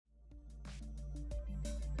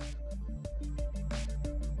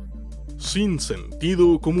Sin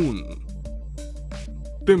sentido común.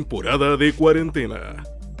 Temporada de cuarentena.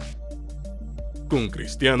 Con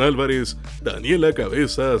Cristian Álvarez, Daniela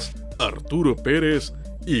Cabezas, Arturo Pérez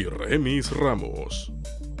y Remis Ramos.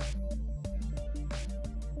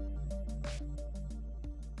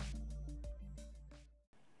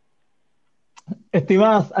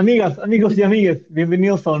 Estimadas amigas, amigos y amigues,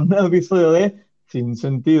 bienvenidos a un nuevo episodio de Sin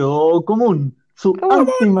Sentido Común, su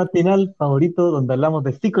antimatinal favorito donde hablamos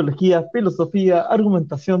de psicología, filosofía,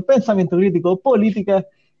 argumentación, pensamiento crítico, política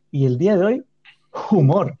y el día de hoy,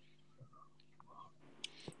 humor.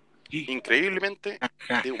 Increíblemente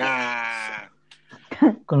de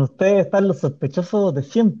humor. Con ustedes están los sospechosos de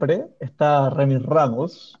siempre, está Remis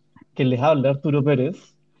Ramos, que les habla Arturo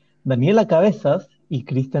Pérez, Daniela Cabezas y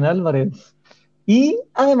Cristian Álvarez. Y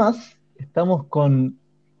además estamos con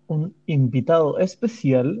un invitado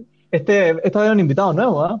especial. Esta vez es un invitado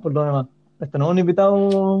nuevo, ¿ah? Por lo demás. Este no es un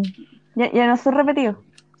invitado. Ya no soy repetido.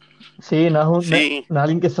 Sí, Sí, no es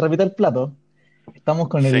alguien que se repita el plato. Estamos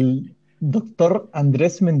con sí. el doctor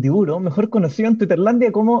Andrés Mendiburo, mejor conocido en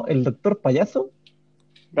Twitterlandia como el doctor Payaso.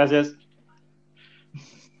 Gracias.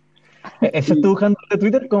 ¿Ese es tu handle de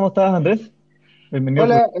Twitter? ¿Cómo estás, Andrés? Bienvenido.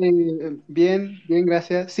 Hola, bien,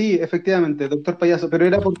 gracias. Sí, efectivamente, doctor Payaso, pero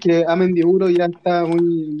era porque Amendiuro ya está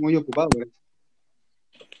muy ocupado.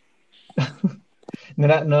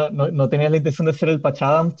 ¿No tenías la intención de ser el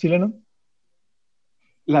Pachadam chileno?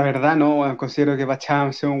 La verdad, no, bueno, considero que Pacham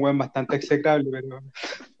es un buen bastante execrable, pero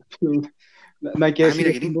no hay que decir Mira,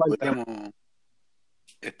 eso en Kirin, voz alta. podríamos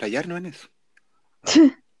explayarnos en eso.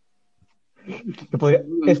 ¿Te podría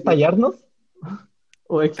estallarnos?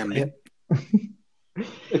 ¿O explayar? También.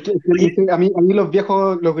 Es que no sé, a mí los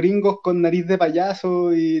viejos, los gringos con nariz de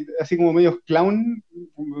payaso y así como medios clown,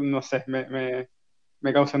 no sé,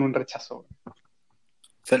 me causan un rechazo.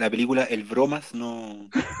 O sea, la película El Bromas no...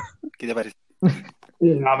 ¿Qué te parece?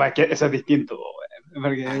 No, pero es que eso es distinto,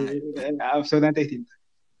 porque es absolutamente distinto.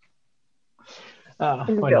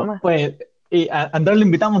 El Bueno, broma. pues y a Andrés lo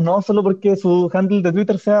invitamos no solo porque su handle de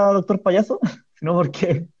Twitter sea Doctor Payaso, sino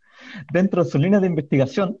porque dentro de su línea de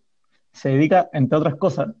investigación se dedica, entre otras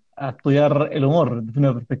cosas, a estudiar el humor desde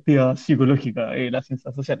una perspectiva psicológica y las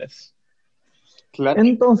ciencias sociales. Claro.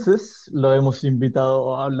 Entonces, lo hemos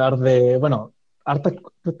invitado a hablar de, bueno,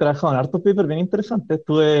 trabajado en hartos papers bien interesantes.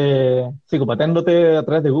 Estuve psicopateándote a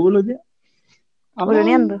través de Google hoy día.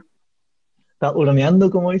 Huroneando, Está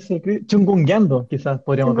huroneando, como dice el Chris, chungungueando, quizás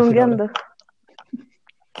podríamos decir ahora. chungungueando.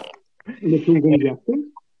 ¿Le chungungueaste?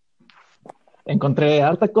 Encontré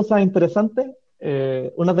hartas cosas interesantes,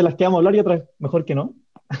 unas de las que vamos a hablar y otras mejor que no.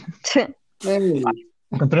 Eh,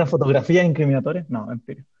 Encontré unas fotografías incriminatorias, no,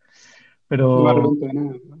 mentira. no me Pero, arrepiento de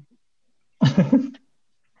nada, ¿no?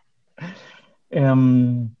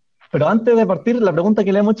 em, pero antes de partir, la pregunta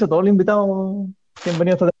que le hemos hecho a todos los invitados que han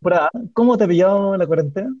venido esta temporada, ¿cómo te ha pillado la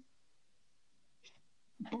cuarentena?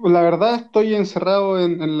 La verdad estoy encerrado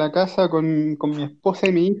en la casa con mi esposa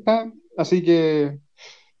y mi hija, así que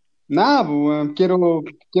nada, pues, weón,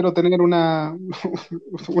 quiero tener una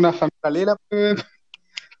familia, pues,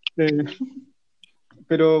 eh,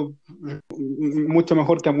 pero mucho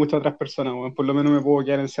mejor que a muchas otras personas, weón. Por lo menos me puedo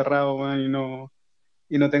quedar encerrado, weón,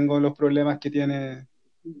 y no tengo los problemas que tiene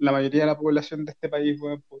la mayoría de la población de este país,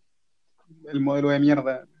 weón, por el modelo de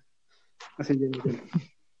mierda. Así que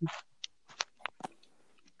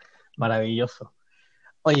Maravilloso.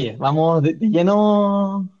 Oye, vamos de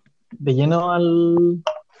lleno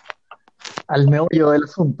al meollo del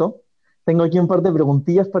asunto. Tengo aquí un par de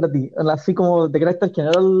preguntillas para ti, así como de carácter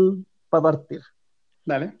general para partir.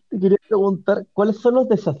 dale. Te quería preguntar, ¿cuáles son los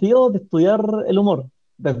desafíos de estudiar el humor?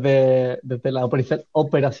 Desde la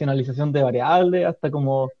operacionalización de variables hasta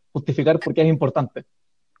como justificar por qué es importante.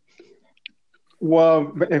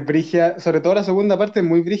 Wow, es brígida, sobre todo la segunda parte es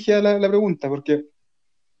muy brígida la pregunta, porque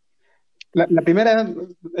la primera,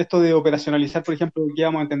 esto de operacionalizar, por ejemplo, qué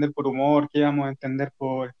vamos a entender por humor, qué vamos a entender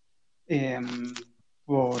eh,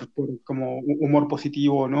 por como humor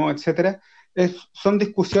positivo, ¿no? Etcétera, son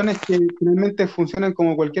discusiones que finalmente funcionan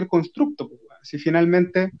como cualquier constructo, pues, weón. Si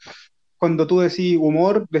finalmente, cuando tú decís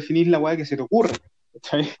humor, definís la weá que se te ocurre,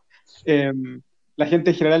 ¿cachai? Eh, la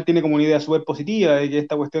gente en general tiene como una idea súper positiva de que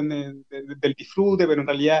esta cuestión del disfrute, pero en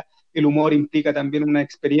realidad el humor implica también una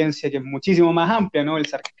experiencia que es muchísimo más amplia, ¿no? El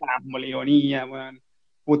sarcasmo, la ironía, weón,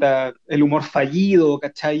 puta, el humor fallido,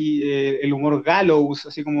 ¿cachai? El humor gallows,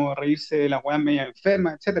 así como reírse de las weas media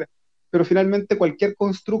enfermas, etcétera. Pero finalmente cualquier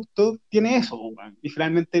constructo tiene eso, weón. Y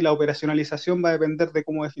finalmente la operacionalización va a depender de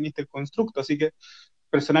cómo definiste el constructo. Así que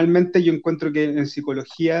personalmente yo encuentro que en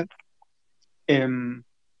psicología, em,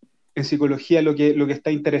 en psicología lo que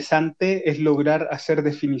está interesante es lograr hacer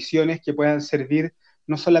definiciones que puedan servir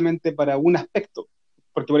no solamente para un aspecto,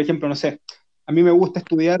 porque por ejemplo, no sé, a mí me gusta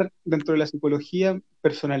estudiar dentro de la psicología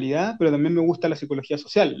personalidad, pero también me gusta la psicología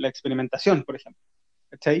social, la experimentación, por ejemplo,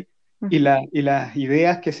 ¿cachai? Y las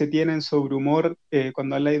ideas que se tienen sobre humor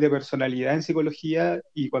cuando habláis de personalidad en psicología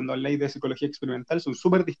y cuando habláis de psicología experimental son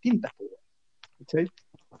súper distintas, ¿cachai?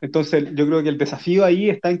 Entonces, yo creo que el desafío ahí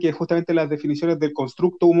está en que justamente las definiciones del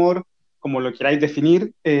constructo humor, como lo queráis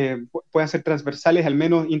definir, puedan ser transversales, al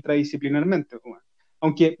menos intradisciplinarmente.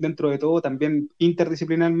 Aunque dentro de todo también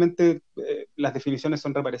interdisciplinarmente las definiciones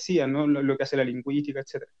son reparecidas, ¿no? Lo que hace la lingüística,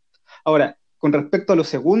 etc. Ahora, con respecto a lo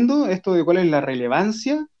segundo, esto de cuál es la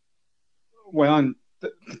relevancia, bueno,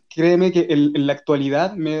 créeme que en la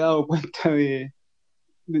actualidad me he dado cuenta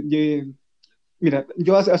mira,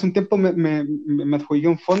 yo hace un tiempo me adjudiqué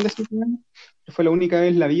un fondo de Superman, que fue la única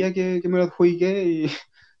vez en la vida que me lo adjudiqué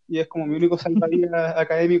y es como mi único salvavidas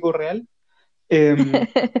académico real.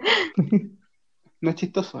 No es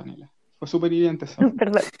chistoso, Daniela. Fue súper hiriente eso.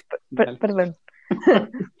 Perdón.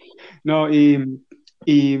 No,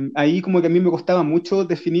 y ahí como que a mí me costaba mucho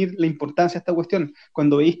definir la importancia de esta cuestión.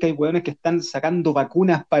 Cuando veis que hay hueones que están sacando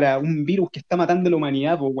vacunas para un virus que está matando a la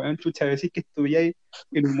humanidad, pues hueón, chucha, decís que estudiáis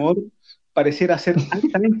el humor pareciera ser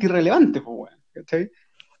altamente irrelevante, pues hueón, ¿cachai?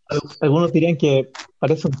 Algunos dirían que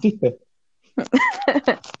parece un chiste.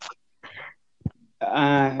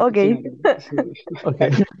 Ok. Sí. Ok,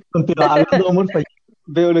 continúa. Hablando de humor fallado.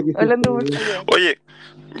 Veo lo que Hablando muy Oye,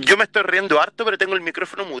 yo me estoy riendo harto, pero tengo el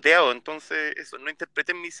micrófono muteado, entonces eso, no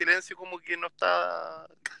interpreten mi silencio como que no está...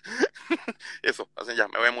 Eso, así ya,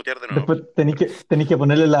 me voy a mutear de nuevo. Después tenéis que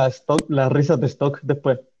ponerle las risas de stock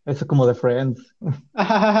después. Eso es como de Friends.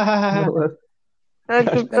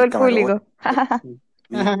 todo el público.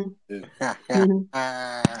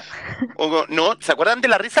 No, ¿se acuerdan de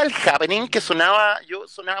la risa del Happening que sonaba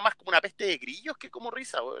más como una peste de grillos que como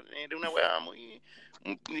risa? Bueno, era una weá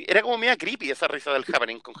era como media creepy esa risa del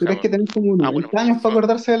Happening con Pero es que tenés como unos 20 años para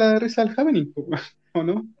acordarse de la risa del Happening, ¿o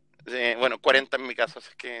no? Bueno, 40 en mi caso, así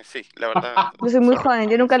que sí, la verdad. Yo soy muy joven,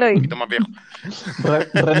 yo nunca lo vi. Un poquito más viejo.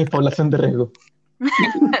 Remy, población de riesgo.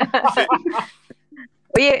 Sí.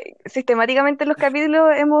 Oye, sistemáticamente en los capítulos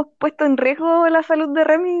hemos puesto en riesgo la salud de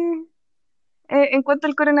Remy en cuanto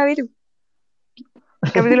al coronavirus.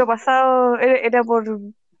 El capítulo pasado era por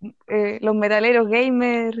los metaleros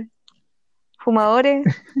gamers, fumadores,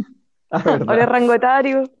 ahora es rango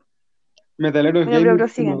etario. Metaleros Mira, pero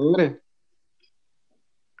gamers, prosigan. fumadores.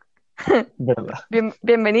 Verdad.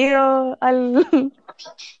 Bienvenido al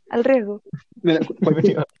riesgo. Mira,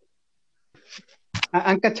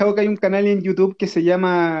 ¿han cachado que hay un canal en YouTube que se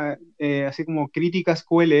llama así como Críticas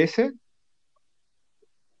QLS?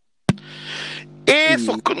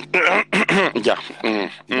 Eso. Ya.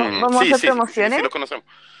 ¿Vamos a hacer promociones? Sí, lo conocemos.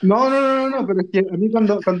 No, pero es que a mí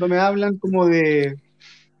cuando me hablan como de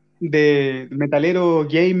metaleros,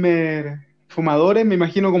 gamer, fumadores, me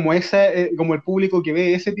imagino como como el público que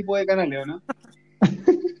ve ese tipo de canales, ¿no?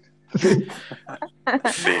 Sí.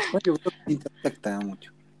 Intersecta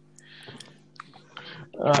mucho.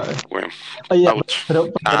 Bueno, Oye, ouch.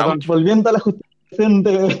 pero perdón, volviendo a la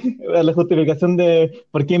justificación de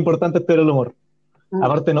por qué es importante esto del humor.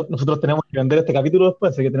 Aparte, nosotros tenemos que vender este capítulo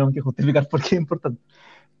después, así que tenemos que justificar por qué es importante.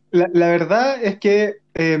 La verdad es que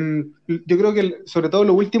yo creo que sobre todo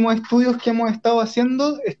los últimos estudios que hemos estado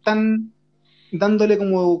haciendo están dándole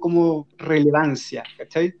como relevancia,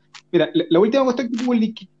 ¿cachai? Mira, la última cuestión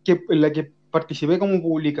en la que participé como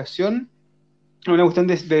publicación es una cuestión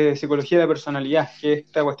de psicología de la personalidad, que es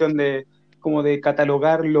esta cuestión de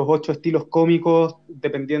catalogar los 8 estilos cómicos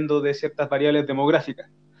dependiendo de ciertas variables demográficas.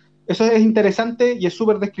 Eso es interesante y es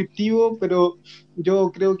súper descriptivo, pero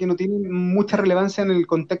yo creo que no tiene mucha relevancia en el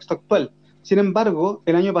contexto actual. Sin embargo,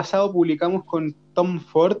 el año pasado publicamos con Tom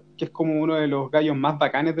Ford, que es como uno de los gallos más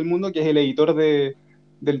bacanes del mundo, que es el editor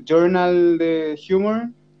del Journal de Humor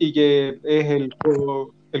y que es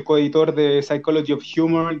el coeditor de Psychology of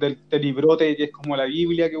Humor, del librote, que es como la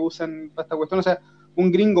Biblia que usan para esta cuestión. O sea,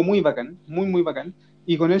 un gringo muy bacán, muy, muy bacán.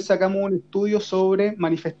 Y con él sacamos un estudio sobre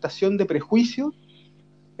manifestación de prejuicio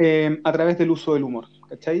a través del uso del humor,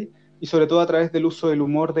 ¿cachai? Y sobre todo a través del uso del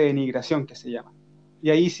humor de denigración, que se llama. Y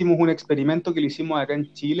ahí hicimos un experimento que lo hicimos acá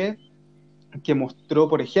en Chile, que mostró,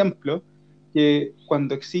 por ejemplo, que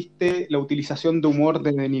cuando existe la utilización de humor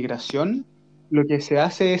de denigración, lo que se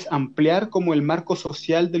hace es ampliar como el marco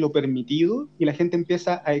social de lo permitido y la gente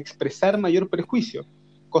empieza a expresar mayor prejuicio,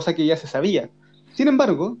 cosa que ya se sabía. Sin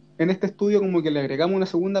embargo, en este estudio como que le agregamos una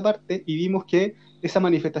segunda parte y vimos que esa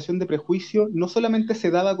manifestación de prejuicio no solamente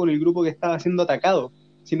se daba con el grupo que estaba siendo atacado,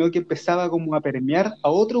 sino que empezaba como a permear a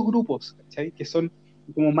otros grupos, ¿cachai? Que son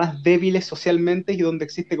como más débiles socialmente y donde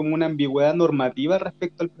existe como una ambigüedad normativa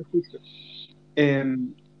respecto al prejuicio.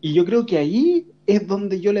 Y yo creo que ahí es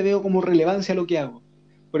donde yo le veo como relevancia a lo que hago.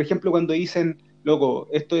 Por ejemplo, cuando dicen, loco,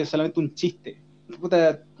 esto es solamente un chiste.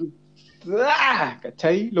 Puta,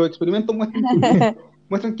 ¿cachai? Los experimentos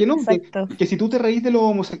muestran que no, Exacto. que si tú te reís de los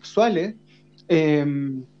homosexuales,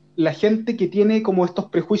 la gente que tiene como estos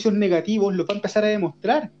prejuicios negativos los va a empezar a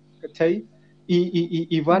demostrar, ¿cachai?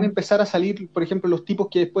 Y van a empezar a salir, por ejemplo, los tipos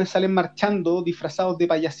que después salen marchando disfrazados de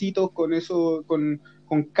payasitos con eso,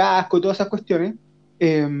 con casco y todas esas cuestiones.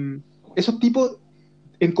 Esos tipos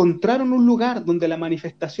encontraron un lugar donde la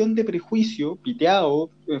manifestación de prejuicio,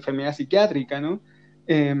 piteado, enfermedad psiquiátrica, ¿no?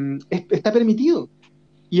 Está permitido.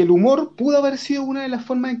 Y el humor pudo haber sido una de las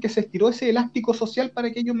formas en que se estiró ese elástico social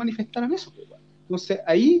para que ellos manifestaran eso. Entonces,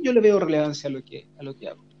 ahí yo le veo relevancia a lo que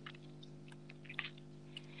hago.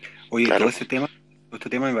 Oye, Claro. todo este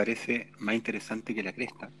tema me parece más interesante que la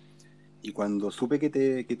cresta. Y cuando supe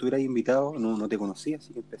que tú eras invitado, no te conocía,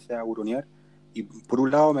 así que empecé a huronear. Y por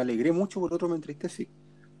un lado me alegré mucho, por otro me entristecí.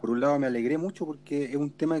 Por un lado me alegré mucho porque es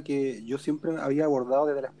un tema que yo siempre había abordado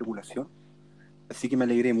desde la especulación. Así que me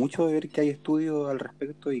alegré mucho de ver que hay estudios al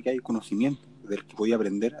respecto y que hay conocimiento del que podía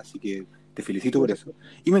aprender. Así que te felicito por eso.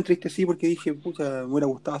 Y me entristecí porque dije, pucha, me hubiera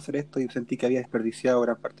gustado hacer esto y sentí que había desperdiciado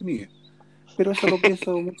gran parte de mi vida. Pero eso lo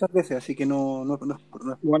pienso muchas veces, así que no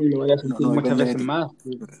Bueno, lo voy a sentir muchas depende de veces ti. más.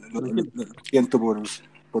 Lo siento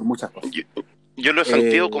por muchas cosas. Yo lo he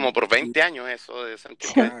sentido como por 20 años eso de sentir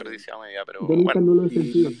que he desperdiciado mi vida, pero Yo nunca bueno. no lo he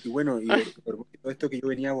sentido. Y bueno, por todo esto que yo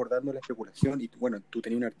venía abordando la especulación, y bueno, tú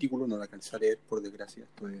tenías un artículo, no lo alcancé a leer, por desgracia,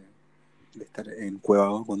 esto de estar en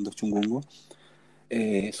Cuevado con dos chungungos,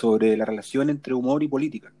 sobre la relación entre humor y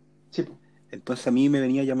política. Sí. Entonces a mí me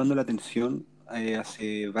venía llamando la atención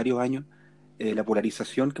hace varios años la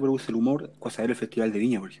polarización que produce el humor, cosa del Festival de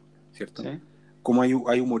Viña, por ejemplo, ¿cierto? Sí. Como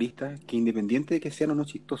hay humoristas que independiente de que sean o no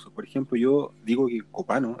chistosos, por ejemplo, yo digo que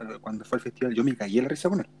Copano, cuando fue al festival, yo me caí en la risa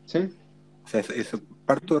con él. Sí. O sea,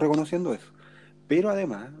 parto reconociendo eso. Pero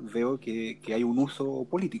además veo que hay un uso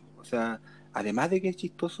político. O sea, además de que es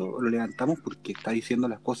chistoso, lo levantamos porque está diciendo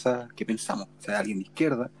las cosas que pensamos. O sea, alguien de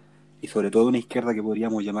izquierda, y sobre todo una izquierda que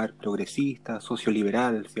podríamos llamar progresista,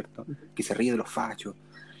 socioliberal, ¿cierto? Que se ríe de los fachos.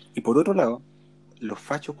 Y por otro lado, los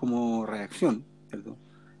fachos como reacción, ¿cierto?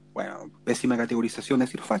 Bueno, pésima categorización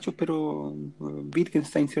decir fachos, pero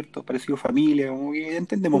Wittgenstein, ¿cierto? Parecido familia, como que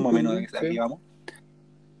entendemos más o menos de qué vamos.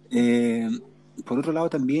 Por otro lado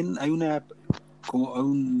también hay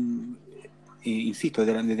insisto,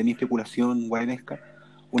 desde mi especulación guayanesca,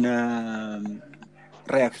 una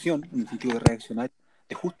reacción, en el sentido de reaccionar,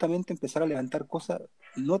 de justamente empezar a levantar cosas,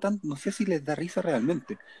 no sé si les da risa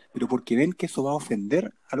realmente, pero porque ven que eso va a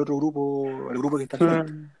ofender al otro grupo, al grupo que está al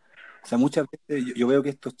frente. O sea, muchas veces yo veo que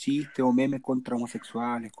estos chistes o memes contra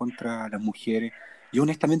homosexuales, contra las mujeres, yo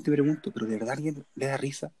honestamente me pregunto, ¿pero de verdad a alguien le da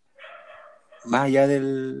risa? Más allá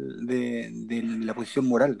de la posición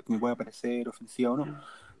moral, que me pueda parecer ofensiva o no.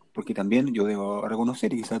 Porque también yo debo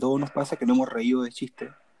reconocer, y quizá a todos nos pasa, que no hemos reído de chistes,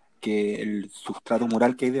 que el sustrato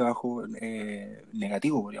moral que hay debajo es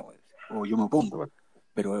negativo, podríamos decir. O yo me opongo.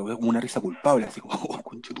 Pero es como una risa culpable, así como, oh,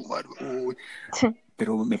 conchetumare, uy.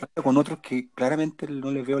 Pero me pasa con otros que claramente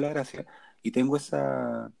no les veo la gracia, y tengo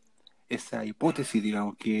esa hipótesis,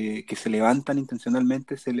 digamos, que se levantan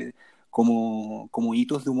intencionalmente como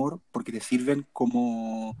hitos de humor, porque te sirven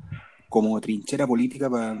como trinchera política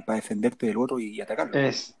para defenderte del otro y atacarlo.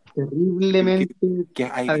 Es terriblemente que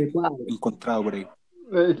hay adecuado. Encontrado por ahí.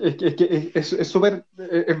 Es súper,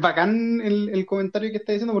 es bacán el comentario que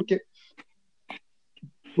está diciendo, porque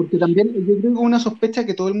también yo creo que es una sospecha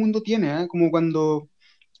que todo el mundo tiene, ¿eh? Como cuando,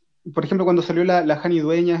 por ejemplo, cuando salió la Jani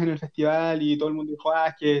Dueñas en el festival y todo el mundo dijo,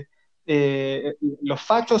 es que los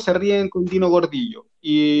fachos se ríen con Dino Gordillo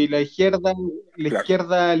y la izquierda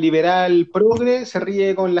liberal progre se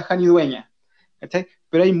ríe con la Jani Dueñas, ¿cachai?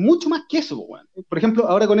 Pero hay mucho más que eso, bueno. Por ejemplo,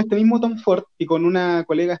 ahora con este mismo Tom Ford y con una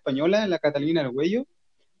colega española, la Catalina Argüello,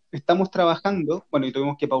 estamos trabajando, bueno, y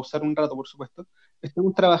tuvimos que pausar un rato, por supuesto,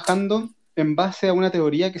 estamos trabajando en base a una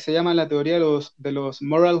teoría que se llama la teoría de los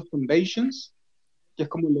moral foundations, que es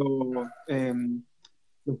como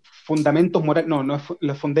los fundamentos morales,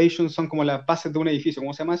 los foundations son como las bases de un edificio,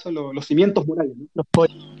 ¿cómo se llama eso? Los cimientos morales, ¿no?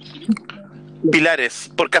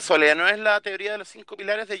 Pilares. Por casualidad, ¿no es la teoría de los 5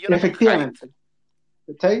 pilares de Jonathan Haidt? Efectivamente.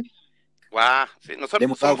 ¿Cachai? Guau, sí,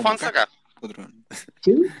 nosotros somos fans acá.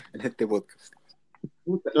 ¿Sí? En este podcast.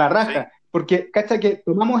 La raja. Sí. Porque, ¿cachai? Que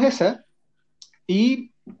tomamos esa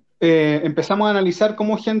y empezamos a analizar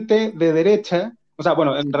cómo gente de derecha o sea,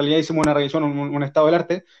 bueno, en realidad hicimos una revisión, un estado del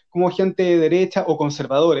arte, como gente de derecha o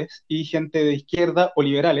conservadores y gente de izquierda o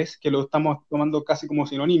liberales, que lo estamos tomando casi como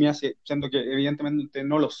sinonimias, siendo que evidentemente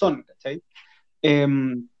no lo son, ¿cachai?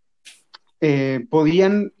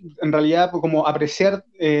 Podían en realidad como apreciar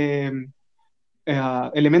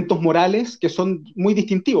elementos morales que son muy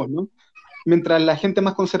distintivos, ¿no? Mientras la gente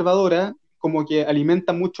más conservadora como que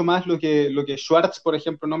alimenta mucho más lo que Schwartz, por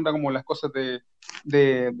ejemplo, nombra como las cosas del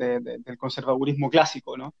conservadurismo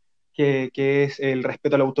clásico, ¿no? Que es el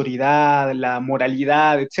respeto a la autoridad, la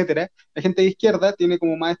moralidad, etcétera. La gente de izquierda tiene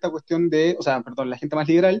como más esta cuestión o sea, perdón, la gente más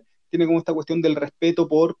liberal tiene como esta cuestión del respeto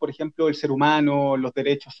por ejemplo, el ser humano, los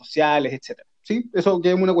derechos sociales, etcétera. ¿Sí? Eso que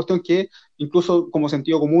es una cuestión que incluso como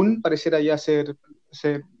sentido común pareciera ya ser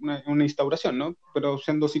una instauración, ¿no? Pero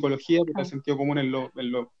siendo psicología, porque el sentido común es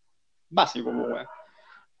lo básico, pues, bueno.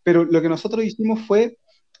 Pero lo que nosotros hicimos fue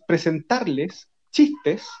presentarles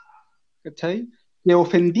chistes, ¿cachai? Que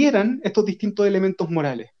ofendieran estos distintos elementos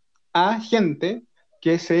morales a gente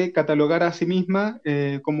que se catalogara a sí misma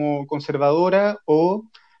como conservadora o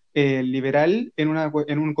liberal en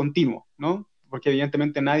un continuo, ¿no? Porque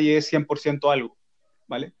evidentemente nadie es 100% algo,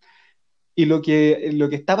 ¿vale? Y lo que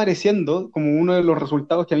está apareciendo como uno de los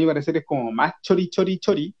resultados que a mí me parece es como más chori, chori,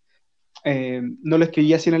 chori, no lo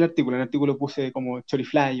escribí así en el artículo puse como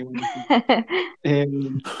chorifly. Eh,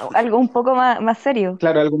 Algo un poco más serio.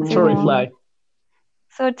 claro, algo más Así como Chorifly.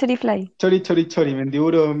 sobre Chorifly. chori, chori, chori,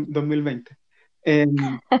 Mendiburo 2020.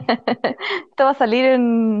 Esto va a salir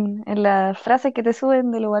en las frases que te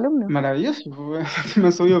suben de los alumnos, Maravilloso, pues, me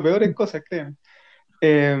han subido peores cosas, créanme.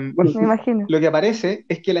 Bueno, me imagino. lo que aparece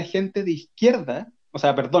es que la gente de izquierda, o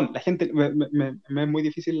sea, perdón, la gente, me es muy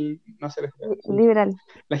difícil no hacer esto. Liberal.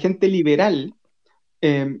 La gente liberal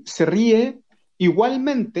se ríe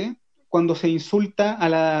igualmente cuando se insulta a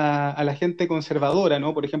la gente conservadora,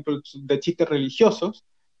 ¿no? Por ejemplo, de chistes religiosos,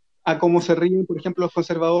 a cómo se ríen, por ejemplo, los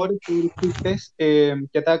conservadores de chistes que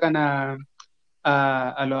atacan a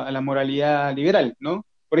la moralidad liberal, ¿no?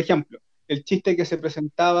 Por ejemplo, el chiste que se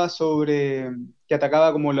presentaba que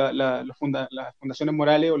atacaba como las fundaciones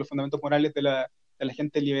morales o los fundamentos morales de la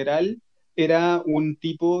gente liberal, era un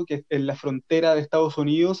tipo que en la frontera de Estados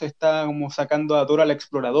Unidos está como sacando a Dora la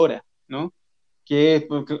Exploradora, ¿no? Que es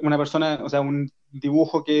una persona, o sea, un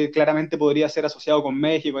dibujo que claramente podría ser asociado con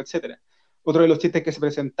México, etcétera. Otro de los chistes que se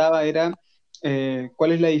presentaba era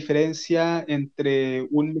cuál es la diferencia entre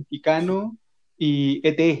un mexicano y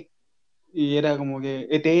ET. Y era como que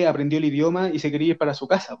ET aprendió el idioma y se quería ir para su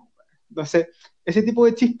casa. Entonces, ese tipo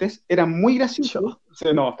de chistes eran muy graciosos.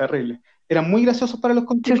 No, terrible. Eran muy graciosos para los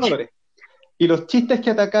conservadores. Y los chistes que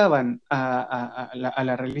atacaban a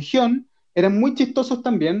la religión eran muy chistosos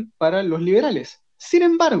también para los liberales. Sin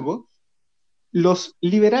embargo, los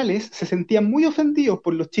liberales se sentían muy ofendidos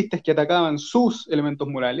por los chistes que atacaban sus elementos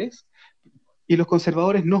morales y los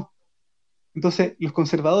conservadores no. Entonces, los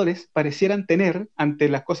conservadores parecieran tener, ante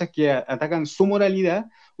las cosas que atacan su moralidad,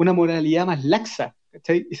 una moralidad más laxa,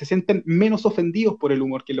 ¿cachai? Y se sienten menos ofendidos por el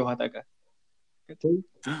humor que los ataca. ¿Cachai?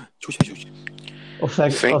 Chucha, chucha. O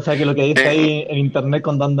sea, Sí. o sea que lo que dice ahí en internet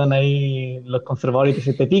cuando andan ahí los conservadores que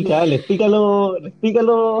se te pica, les pica a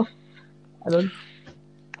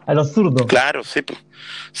los zurdos. Claro, sí.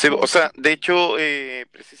 Sí, o sea, de hecho,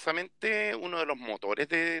 precisamente uno de los motores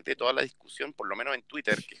de toda la discusión, por lo menos en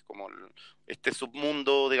Twitter, que es como este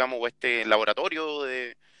submundo, digamos, o este laboratorio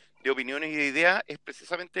de opiniones y de ideas, es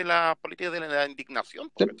precisamente la política de la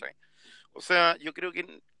indignación. Sí. O sea, yo creo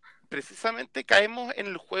que precisamente caemos en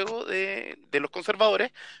el juego de los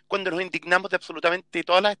conservadores cuando nos indignamos de absolutamente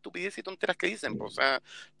todas las estupideces y tonteras que dicen. O sea,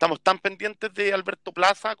 estamos tan pendientes de Alberto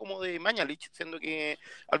Plaza como de Mañalich, siendo que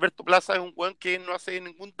Alberto Plaza es un weón que no hace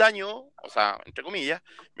ningún daño, o sea, entre comillas,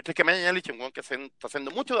 mientras que Mañalich es un weón que está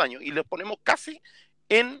haciendo mucho daño y le ponemos casi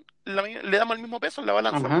le damos el mismo peso en la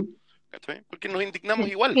balanza. Ajá. ¿Cachai? Porque nos indignamos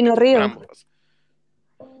igual Chino con Río. ambos.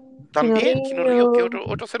 También Chino Río, que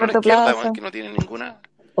otro cero a la Alberto izquierda, Plaza. que no tiene ninguna...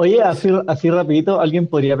 Oye, así rapidito, ¿alguien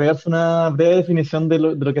podría pegarse una breve definición de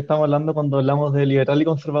lo que estamos hablando cuando hablamos de liberal y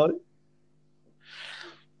conservador?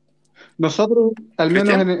 Nosotros, al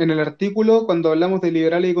menos ¿Cristian? en el artículo, cuando hablamos de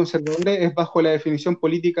liberales y conservadores, es bajo la definición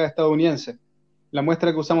política estadounidense. La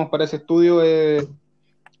muestra que usamos para ese estudio es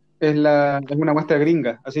una muestra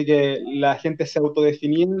gringa, así que la gente se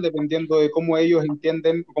autodefinía dependiendo de cómo ellos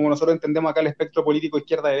entienden, como nosotros entendemos acá el espectro político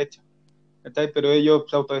izquierda-derecha, pero ellos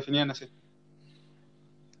se autodefinían así.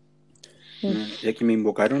 Ya que me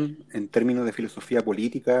invocaron en términos de filosofía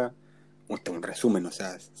política, esto es un resumen, o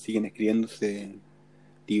sea, siguen escribiéndose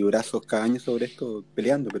librazos cada año sobre esto,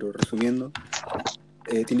 peleando, pero resumiendo,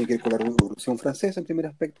 tiene que ver con la Revolución Francesa en primer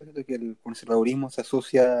aspecto, ¿cierto? Que el conservadurismo se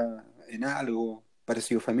asocia en algo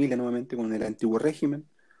parecido a familia nuevamente con el antiguo régimen,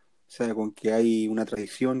 o sea, con que hay una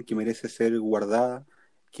tradición que merece ser guardada,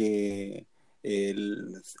 que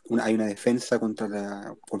hay una defensa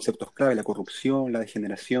contra conceptos clave, la corrupción, la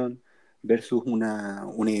degeneración, versus una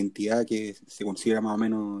identidad que se considera más o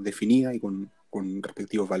menos definida y con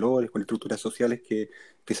respectivos valores, con estructuras sociales que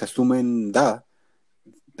se asumen dadas,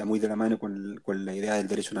 da muy de la mano con la idea del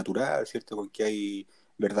derecho natural, ¿cierto? Con que hay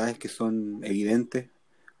verdades que son evidentes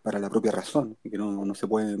para la propia razón y que no se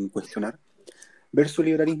pueden cuestionar, versus el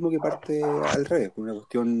liberalismo que parte al revés, con una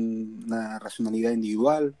cuestión, una racionalidad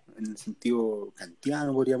individual, en el sentido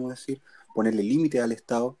kantiano, podríamos decir, ponerle límite al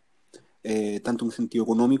Estado, tanto en un sentido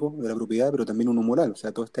económico de la propiedad, pero también uno moral. O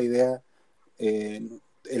sea, toda esta idea, eh,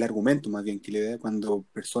 el argumento más bien que le da cuando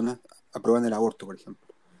personas aprueban el aborto, por ejemplo,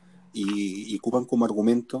 y ocupan como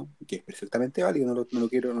argumento, que es perfectamente válido, no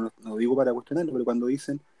lo digo para cuestionarlo, pero cuando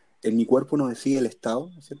dicen, en mi cuerpo no decide el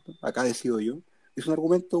Estado, ¿cierto? Acá decido yo, es un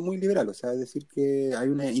argumento muy liberal, o sea, es decir, que hay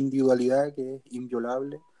una individualidad que es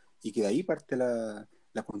inviolable y que de ahí parte la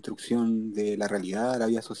construcción de la realidad, de la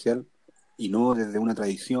vida social, y no desde una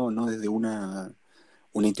tradición, no desde una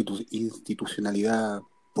institucionalidad,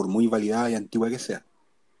 por muy validada y antigua que sea.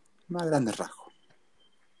 Más grandes rasgos.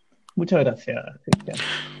 Muchas gracias, Cristian.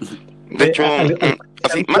 De hecho,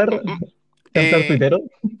 así, ¿Cantar tuitero?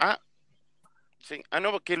 sí.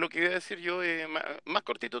 No, porque lo que iba a decir yo es más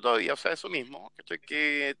cortito todavía, o sea, eso mismo, ¿cachai?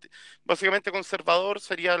 Que básicamente conservador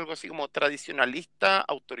sería algo así como tradicionalista,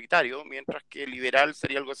 autoritario, mientras que liberal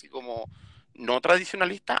sería algo así como no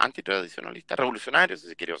tradicionalista, antitradicionalista, revolucionario, si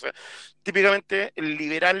se quiere. O sea, típicamente el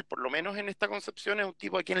liberal, por lo menos en esta concepción, es un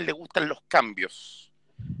tipo a quien le gustan los cambios,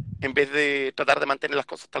 en vez de tratar de mantener las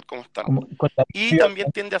cosas tal como están. Y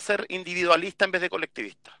también tiende a ser individualista en vez de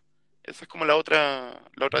colectivista. Esa es como la otra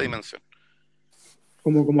dimensión.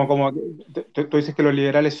 ¿Tú dices que los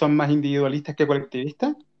liberales son más individualistas que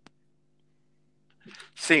colectivistas?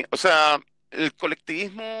 Sí, o sea, el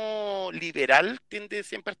colectivismo liberal tiende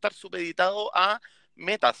siempre a estar supeditado a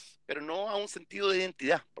metas, pero no a un sentido de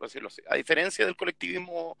identidad, por decirlo así. A diferencia del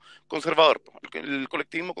colectivismo conservador. El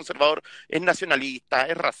colectivismo conservador es nacionalista,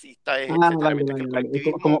 es racista, es etcétera. Mientras que el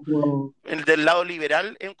colectivismo, el del lado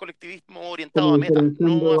liberal, es un colectivismo orientado a metas,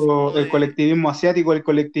 no a fondo el colectivismo asiático, el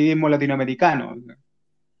colectivismo latinoamericano.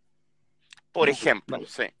 Por ejemplo,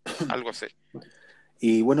 sí, algo así.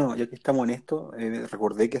 Y bueno, ya que estamos en esto,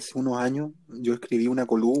 recordé que hace unos años yo escribí una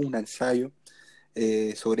columna, un ensayo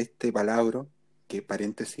sobre este palabra, que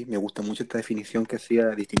paréntesis, me gusta mucho esta distinción que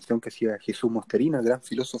hacía Jesús Mosterina, el gran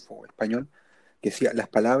filósofo español, que decía, las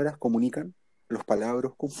palabras comunican, los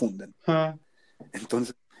palabras confunden.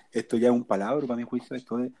 Entonces, esto ya es un palabra, para mi juicio,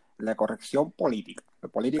 esto de la corrección política, lo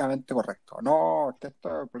políticamente correcto. No, esto es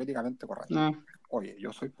políticamente correcto. No. Oye,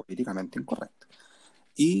 yo soy políticamente incorrecto.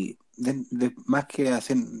 Y más que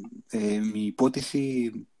hacer mi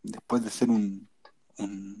hipótesis, después de hacer un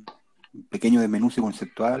pequeño desmenuce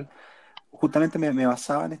conceptual, justamente me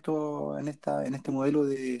basaba en este modelo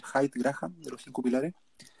de Haidt-Graham, de los 5 pilares,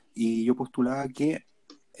 y yo postulaba que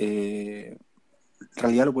en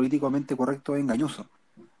realidad lo políticamente correcto es engañoso,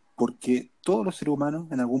 porque todos los seres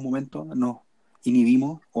humanos en algún momento nos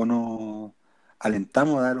inhibimos o nos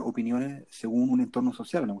alentamos a dar opiniones según un entorno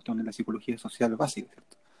social, una cuestión de la psicología social básica,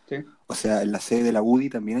 ¿cierto? Sí. O sea, en la sede de la UDI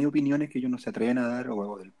también hay opiniones que ellos no se atreven a dar,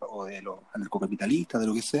 o de los anarcocapitalistas, de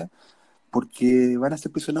lo que sea, porque van a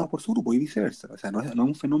ser presionados por su grupo y viceversa. O sea, no es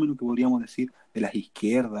un fenómeno que podríamos decir de las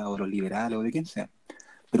izquierdas o de los liberales o de quien sea.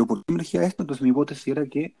 Pero ¿por qué emergía esto? Entonces mi hipótesis era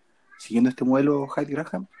que, siguiendo este modelo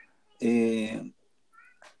Haidt-Graham,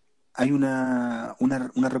 hay una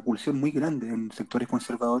repulsión muy grande en sectores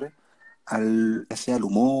conservadores, ya sea al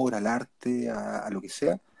humor, al arte, a lo que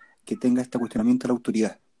sea, que tenga este cuestionamiento de la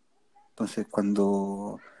autoridad. Entonces,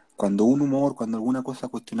 cuando alguna cosa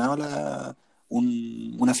cuestionaba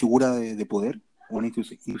una figura de poder, o una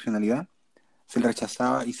institucionalidad, se le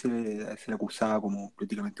rechazaba y se le acusaba como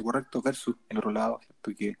políticamente correcto, versus el otro lado,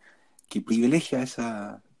 ¿cierto? Que privilegia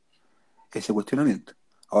ese cuestionamiento.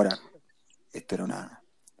 Ahora, esto era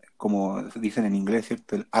como dicen en inglés,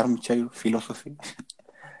 ¿cierto? El armchair philosophy,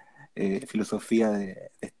 filosofía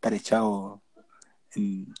de estar echado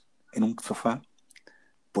en un sofá,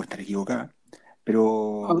 por estar equivocada.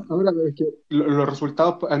 Pero ahora es que los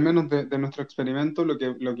resultados, al menos de nuestro experimento, lo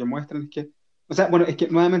que muestran es que, o sea, bueno, es que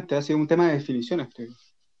nuevamente ha sido un tema de definiciones.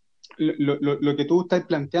 Lo que tú estás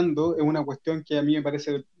planteando es una cuestión que a mí me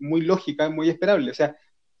parece muy lógica, muy esperable. O sea,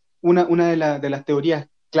 una de las teorías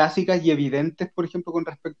clásicas y evidentes, por ejemplo, con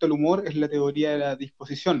respecto al humor, es la teoría de la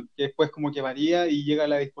disposición, que después como que varía y llega a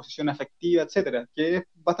la disposición afectiva, etcétera, que es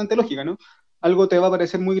bastante lógica, ¿no? Algo te va a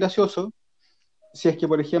parecer muy gracioso, si es que,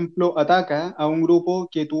 por ejemplo, ataca a un grupo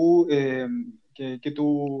que tú, que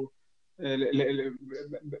tú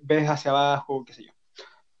ves hacia abajo, qué sé yo.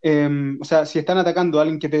 O sea, si están atacando a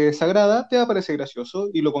alguien que te desagrada, te va a parecer gracioso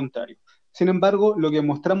y lo contrario. Sin embargo, lo que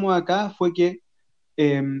mostramos acá fue que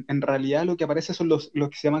en realidad lo que aparece son los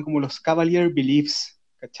que se llaman como los Cavalier Beliefs,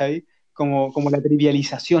 ¿cachai? Como la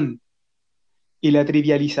trivialización. Y la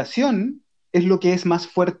trivialización es lo que es más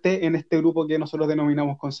fuerte en este grupo que nosotros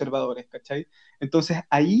denominamos conservadores, ¿cachai? Entonces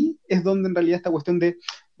ahí es donde en realidad esta cuestión de,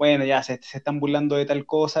 bueno, ya se están burlando de tal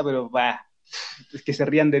cosa, pero va, es que se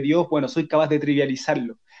rían de Dios, bueno, soy capaz de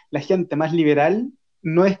trivializarlo. La gente más liberal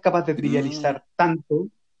no es capaz de Mm, trivializar tanto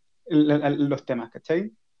los temas,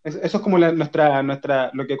 ¿cachai? Eso es como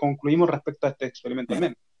lo que concluimos respecto a este experimento al mira,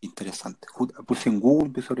 menos. interesante. Puse en Google,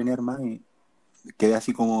 empecé a orinar más y quedé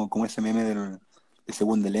así como ese meme del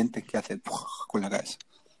segundo de lentes que hace con la cabeza.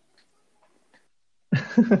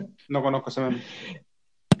 No conozco ese meme.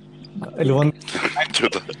 El buen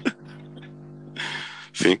Chuta.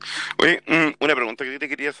 Sí. Oye, una pregunta que te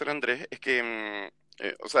quería hacer, Andrés, es que,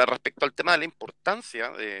 o sea, respecto al tema de la importancia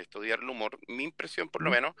de estudiar el humor, mi impresión por lo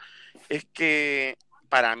menos es que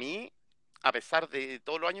para mí, a pesar de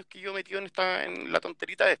todos los años que yo he metido en la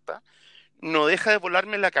tonterita esta, no deja de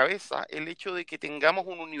volarme la cabeza el hecho de que tengamos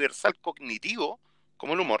un universal cognitivo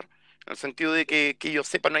como el humor, en el sentido de que yo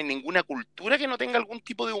sepa, no hay ninguna cultura que no tenga algún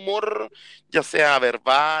tipo de humor, ya sea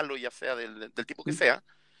verbal o ya sea del tipo que sea.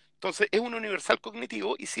 Entonces es un universal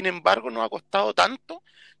cognitivo y sin embargo nos ha costado tanto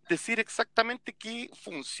decir exactamente qué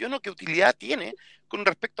función o qué utilidad tiene con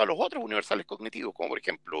respecto a los otros universales cognitivos, como por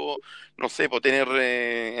ejemplo, no sé, por tener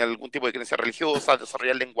algún tipo de creencia religiosa,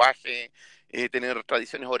 desarrollar lenguaje, tener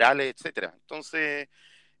tradiciones orales, etcétera. Entonces,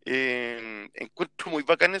 encuentro muy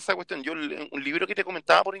bacán esa cuestión. Un libro que te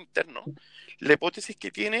comentaba por interno, la hipótesis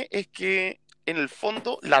que tiene es que en el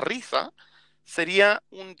fondo la risa sería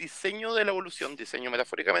un diseño de la evolución, diseño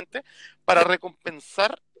metafóricamente, para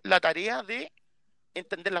recompensar la tarea de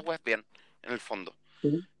entender las cosas bien, en el fondo.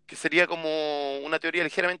 Sí. Que sería como una teoría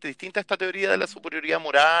ligeramente distinta a esta teoría de la superioridad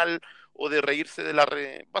moral o de reírse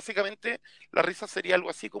de Básicamente, la risa sería algo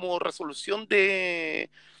así como resolución de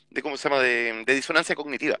 ¿cómo se llama?, de disonancia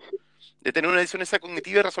cognitiva. De tener una disonancia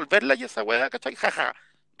cognitiva y resolverla y esa weá, ¿cachai? Jaja,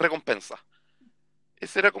 recompensa.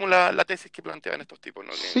 Esa era como la tesis que planteaban estos tipos,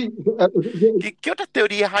 ¿no? Sí, ¿Qué otras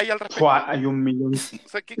teorías hay al respecto? hay 1.000.000, O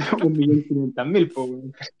sea, ¿qué otras 1.500.000, po,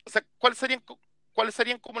 weón. o sea, cuáles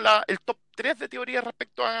serían como el top 3 de teorías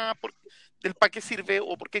respecto a del para qué sirve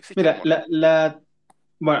o por qué existe el Mira,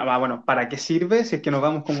 humor? bueno, ¿para qué sirve? Si es que nos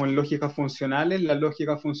vamos como en lógicas funcionales, las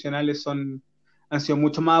lógicas funcionales han sido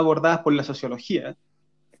mucho más abordadas por la sociología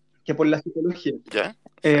que por la psicología. ¿Ya?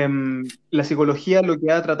 Sí. La psicología lo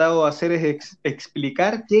que ha tratado de hacer es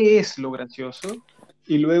explicar qué es lo gracioso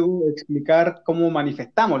y luego explicar cómo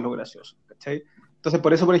manifestamos lo gracioso, ¿cachai? Entonces,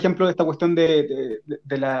 por eso, por ejemplo, esta cuestión de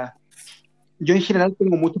la... Yo en general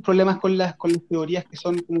tengo muchos problemas con las teorías que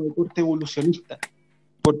son como de corte evolucionista,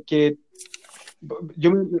 porque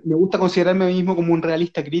yo me gusta considerarme a mí mismo como un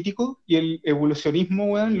realista crítico y el evolucionismo,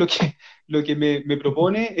 weón, lo que me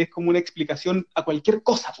propone es como una explicación a cualquier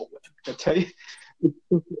cosa, po, weón, ¿cachai?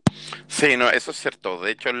 Sí, no, eso es cierto.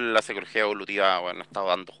 De hecho, la psicología evolutiva, bueno, ha estado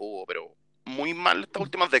dando jugo, pero muy mal estas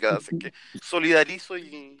últimas décadas. Así que solidarizo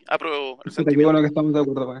y apruebo el Puta, qué bueno sentimiento. que estamos de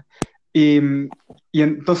acuerdo, weón. Y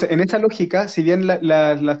entonces, en esa lógica, si bien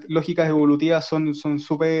las lógicas evolutivas son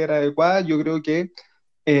súper adecuadas, yo creo que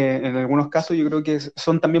en algunos casos yo creo que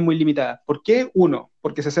son también muy limitadas. ¿Por qué? Uno,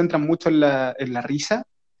 porque se centran mucho en la risa,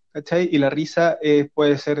 ¿cachai? Y la risa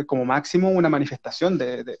puede ser como máximo una manifestación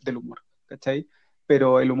del humor, ¿cachai?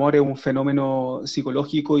 Pero el humor es un fenómeno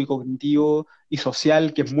psicológico y cognitivo y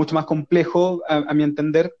social que es mucho más complejo, a mi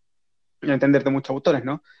entender, y a entender de muchos autores,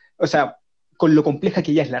 ¿no? O sea, con lo compleja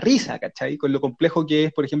que ya es la risa, ¿cachai? Con lo complejo que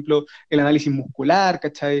es, por ejemplo, el análisis muscular,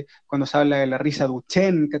 ¿cachai? Cuando se habla de la risa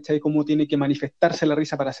Duchenne, ¿cachai? Cómo tiene que manifestarse la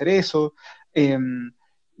risa para hacer eso. Eh,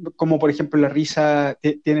 Como, por ejemplo, la risa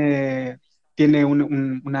tiene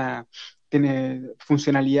tiene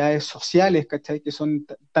funcionalidades sociales, ¿cachai? Que son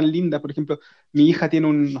tan lindas. Por ejemplo, mi hija tiene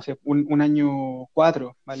no sé, un año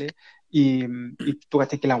 4, ¿vale? Y tú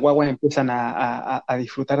cachai que las guaguas empiezan a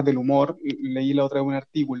disfrutar del humor. Leí la otra vez un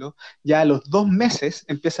artículo. Ya a los 2 meses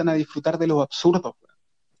empiezan a disfrutar de los absurdos,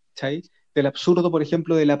 ¿cachai? Del absurdo, por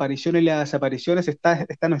ejemplo, de la aparición y las desapariciones,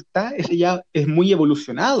 no está, ese ya es muy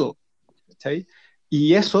evolucionado, ¿cachai?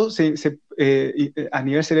 Y eso a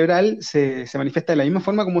nivel cerebral se manifiesta de la misma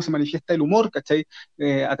forma como se manifiesta el humor, ¿cachai?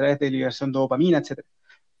 A través de liberación de dopamina, etc.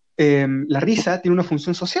 la risa tiene una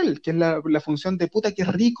función social, que es la función de puta que es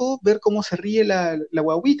rico ver cómo se ríe la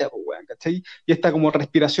guaguita, pues, weón, ¿cachai? Y esta como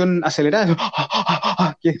respiración acelerada,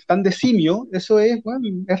 que es tan de simio, eso es,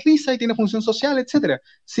 weón, es risa y tiene función social, etcétera.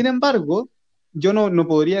 Sin embargo, yo no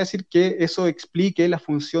podría decir que eso explique la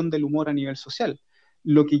función del humor a nivel social.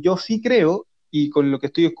 Lo que yo sí creo, y con lo que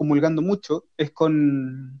estoy excomulgando mucho,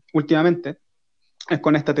 últimamente, es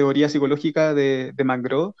con esta teoría psicológica de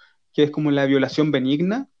McGraw, que es como la violación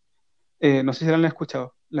benigna. No sé si la han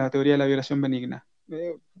escuchado, la teoría de la violación benigna.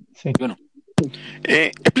 Sí. Yo no.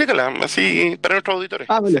 Explícala, así para nuestros auditores.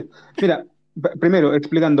 Vale. Mira, primero,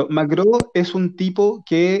 explicando, McGraw es un tipo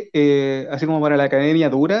que, así como para la academia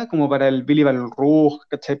dura, como para el Billy Balrog,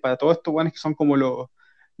 ¿cachai? Para todos estos guanes que son como los,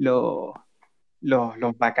 los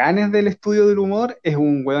bacanes del estudio del humor, es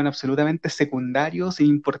un weón absolutamente secundario, sin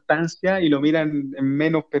importancia, y lo miran en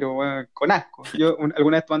menos, pero weón, con asco. Yo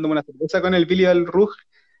alguna vez tomándome una cerveza con el Billy Balrog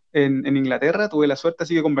en Inglaterra, tuve la suerte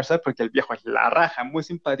así de conversar, porque el viejo es la raja, muy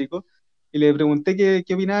simpático, y le pregunté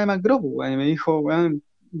qué opinaba de McGraw, weón, y me dijo, weón,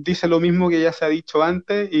 dice lo mismo que ya se ha dicho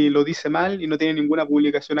antes, y lo dice mal, y no tiene ninguna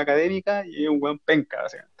publicación académica, y es un weón penca,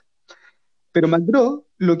 básicamente. Pero McGraw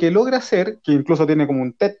lo que logra hacer, que incluso tiene como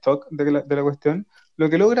un TED Talk de la cuestión, lo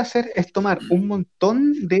que logra hacer es tomar un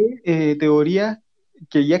montón de teorías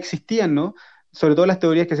que ya existían, ¿no? Sobre todo las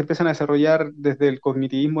teorías que se empiezan a desarrollar desde el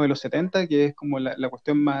cognitivismo de los 70, que es como la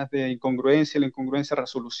cuestión más de incongruencia, la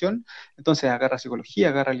incongruencia-resolución. Entonces agarra psicología,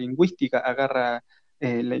 agarra lingüística, agarra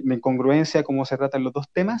la incongruencia, cómo se tratan los dos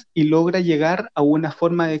temas, y logra llegar a una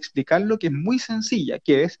forma de explicarlo que es muy sencilla,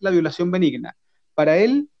 que es la violación benigna. Para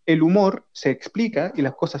él, el humor se explica y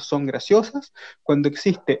las cosas son graciosas cuando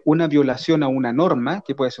existe una violación a una norma,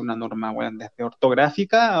 que puede ser una norma, bueno, desde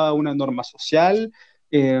ortográfica a una norma social,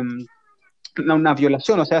 eh, una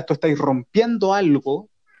violación, o sea, tú estáis rompiendo algo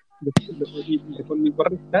de forma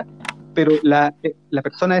incorrecta, pero la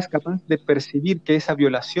persona es capaz de percibir que esa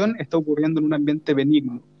violación está ocurriendo en un ambiente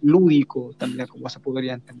benigno, lúdico también, como se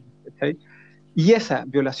podría entender, ¿cachai? Y esa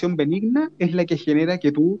violación benigna es la que genera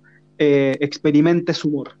que tú experimentes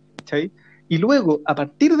humor, ¿cachai? Y luego, a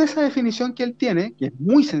partir de esa definición que él tiene, que es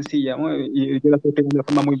muy sencilla, ¿no? Y yo la estoy explicando de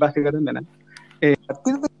forma muy básica también, ¿no? A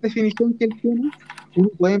partir de la definición que él tiene, uno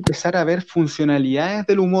puede empezar a ver funcionalidades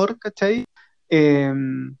del humor, ¿cachai? Eh,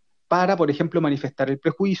 para, por ejemplo, manifestar el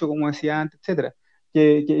prejuicio, como decía antes, etcétera.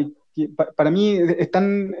 Para mí es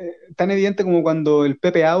tan evidente como cuando el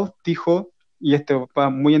Pepe Out dijo, y esto va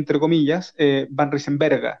muy entre comillas, Van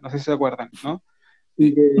Riesenberga, no sé si se acuerdan, ¿no?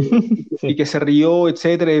 Y Sí. que se rió,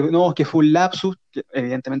 etcétera, y no, que fue un lapsus, que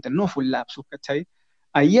evidentemente no fue un lapsus, ¿cachai?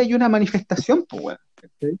 Ahí hay una manifestación, pues, bueno,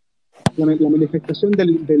 ¿cachai? La manifestación de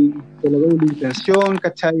la doble intención,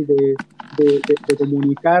 ¿cachai? De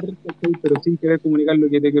comunicar, ¿cachai? Pero sin querer comunicar lo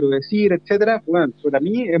que te quiero decir, etcétera. Bueno, para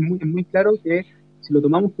mí es muy claro que si lo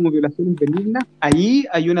tomamos como violaciones benignas, ahí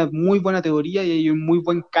hay una muy buena teoría y hay un muy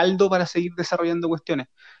buen caldo para seguir desarrollando cuestiones.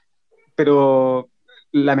 Pero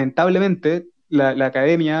lamentablemente la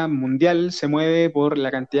academia mundial se mueve por la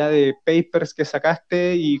cantidad de papers que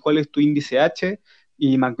sacaste y cuál es tu índice H.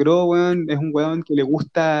 Y McGraw, weón, es un weón que le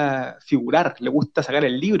gusta figurar, le gusta sacar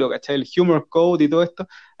el libro, ¿cachai? El humor code y todo esto.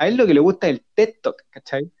 A él lo que le gusta es el TED Talk,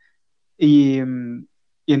 ¿cachai? Y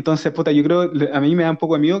entonces, puta, yo creo, a mí me da un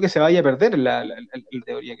poco de miedo que se vaya a perder la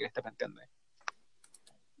teoría que le está planteando ahí.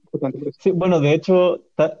 Sí, bueno, de hecho,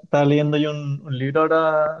 estaba leyendo yo un libro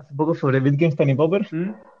ahora hace poco sobre Wittgenstein y Popper,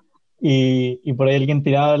 ¿Mm? y por ahí alguien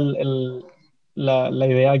tiraba la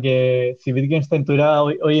idea que si Wittgenstein estuviera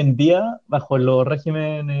hoy en día, bajo los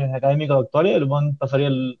regímenes académicos actuales, el buen pasaría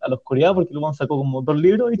a la oscuridad porque el buen sacó como 2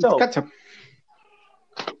 libros y chao. Cacha.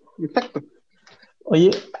 Exacto. Oye,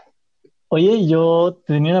 oye, yo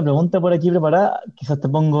tenía una pregunta por aquí preparada, quizás te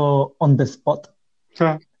pongo on the spot, O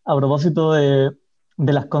sea, a propósito de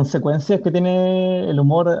las consecuencias que tiene el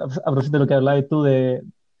humor, a propósito de lo que hablabas tú de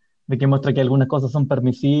que muestra que algunas cosas son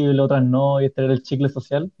permisibles, otras no, y este era el chicle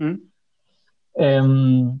social. ¿Mm?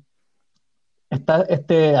 Em, Está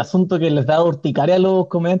este asunto que les da urticaria a los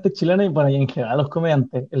comediantes chilenos y bueno, y en general a los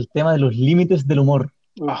comediantes, el tema de los límites del humor.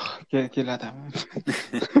 Qué lata.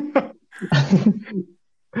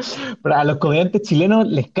 Pero a los comediantes chilenos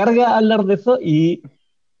les carga hablar de eso y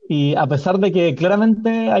a pesar de que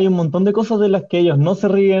claramente hay un montón de cosas de las que ellos no se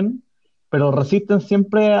ríen, pero resisten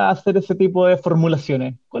siempre a hacer ese tipo de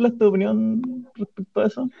formulaciones. ¿Cuál es tu opinión respecto a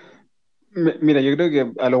eso? Mira, yo creo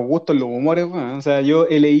que a los gustos, los humores, bueno, o sea, yo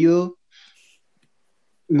he leído,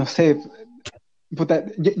 no sé, puta,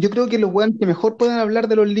 yo creo que los weones que mejor pueden hablar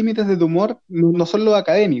de los límites de tu humor no son los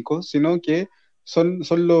académicos, sino que son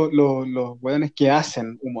los weones que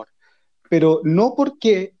hacen humor. Pero no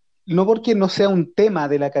porque no porque no sea un tema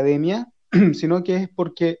de la academia, sino que es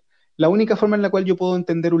porque la única forma en la cual yo puedo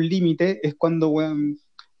entender un límite es cuando, weón,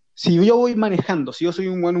 si yo voy manejando, si yo soy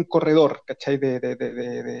un corredor, ¿cachai?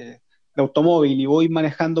 De automóvil y voy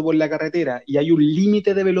manejando por la carretera y hay un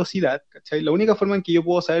límite de velocidad, ¿cachai? La única forma en que yo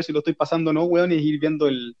puedo saber si lo estoy pasando o no, weón, es ir viendo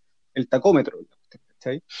el tacómetro,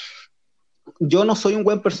 ¿cachai? Yo no soy un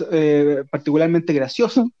weón particularmente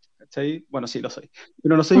gracioso, ¿cachai? Bueno, sí lo soy,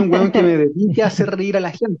 pero no soy un weón que me dedique a hacer reír a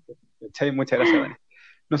la gente, ¿cachai? Muchas gracias, Dani.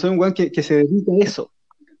 No soy un weón que se dedique a eso,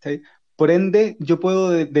 ¿cachai? Por ende, yo puedo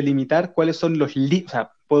delimitar cuáles son los límites, o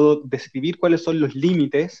sea, puedo describir cuáles son los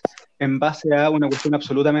límites en base a una cuestión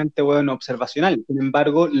absolutamente, weón, observacional. Sin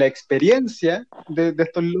embargo, la experiencia de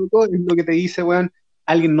estos locos es lo que te dice, weón,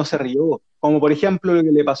 alguien no se rió. Como por ejemplo lo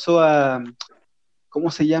que le pasó a, ¿cómo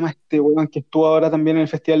se llama este weón que estuvo ahora también en el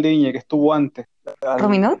Festival de Viña, que estuvo antes?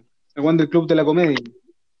 ¿Rominot? El weón del Club de la Comedia,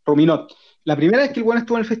 Rominot. La primera vez que el weón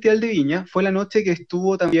estuvo en el Festival de Viña fue la noche que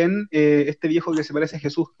estuvo también este viejo que se parece a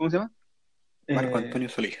Jesús, ¿cómo se llama? Marco Antonio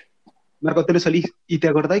Solís. Marco Antonio Solís. Y te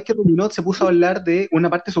acordáis que Rominot se puso a hablar de una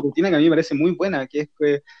parte de su rutina que a mí me parece muy buena, que es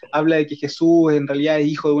que habla de que Jesús en realidad es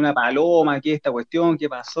hijo de una paloma, que esta cuestión, qué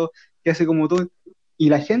pasó, que hace como tú. Y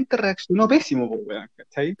la gente reaccionó pésimo, pues, weón,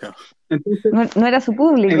 ¿cachai? Claro. Entonces, No era su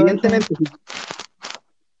público. evidentemente,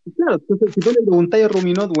 claro, entonces, si tú le preguntáis a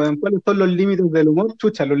Ruminot, weón, ¿cuáles son los límites del humor?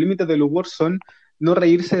 Chucha, los límites del humor son no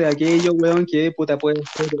reírse de aquello, weón, que puta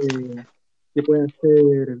que puede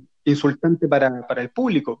ser insultante para el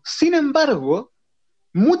público. Sin embargo,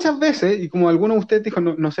 muchas veces, y como alguno de ustedes dijo,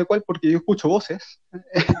 no sé cuál, porque yo escucho voces,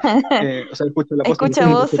 o sea, escucho la voz de Escucha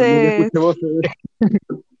la gente, pero no voces. escucho voces.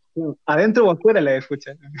 No, adentro o afuera la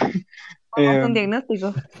escucha. Vamos a hacer un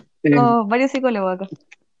diagnóstico. Eh, Somos varios psicólogos acá.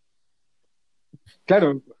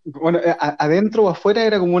 Claro, bueno, adentro o afuera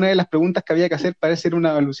era como una de las preguntas que había que hacer para ser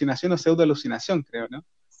una alucinación o pseudo-alucinación, creo, ¿no?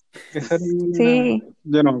 Esa era Sí.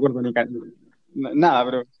 yo no me acuerdo nada,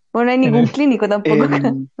 pero Bueno, no hay ningún clínico tampoco acá.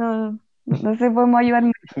 eh, No sé, podemos ayudar.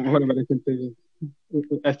 bueno, pero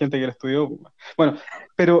hay gente que lo estudió. Bueno,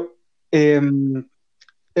 pero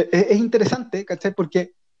es interesante, ¿cachai?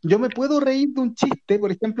 Porque yo me puedo reír de un chiste,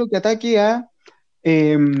 por ejemplo, que ataque a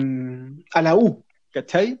la U,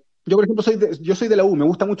 ¿cachai? Yo, por ejemplo, yo soy de la U, me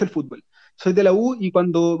gusta mucho el fútbol. Soy de la U y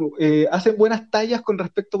cuando hacen buenas tallas con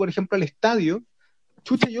respecto, por ejemplo, al estadio,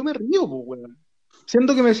 chucha, yo me río, pues, weón.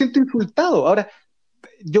 Siento que me siento insultado. Ahora,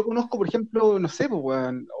 yo conozco, por ejemplo, no sé, pues,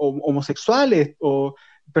 weón, homosexuales o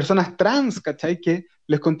personas trans, ¿cachai? Que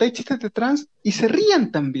les contáis chistes de trans y se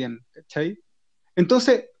rían también, ¿cachai?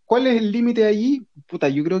 Entonces, ¿cuál es el límite allí? Puta,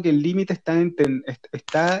 yo creo que el límite está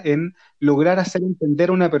en lograr hacer entender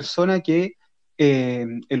a una persona que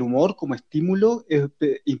el humor como estímulo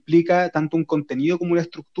implica tanto un contenido como una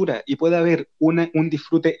estructura y puede haber un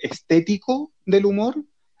disfrute estético del humor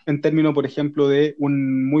en términos, por ejemplo, de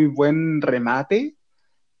un muy buen remate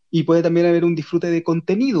y puede también haber un disfrute de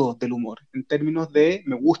contenido del humor en términos de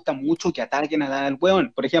me gusta mucho que ataquen al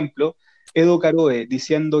hueón. Por ejemplo, Edo Caroe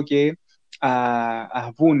diciendo que a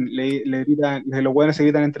Asbun le gritan, los hueones se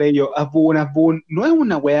gritan entre ellos, Asbun, Asbun, no es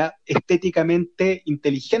una wea estéticamente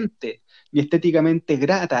inteligente, ni estéticamente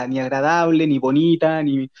grata, ni agradable, ni bonita,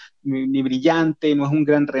 ni brillante, no es un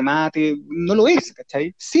gran remate, no lo es,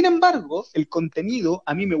 ¿cachai? Sin embargo, el contenido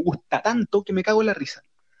a mí me gusta tanto que me cago en la risa.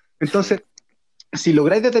 Entonces, si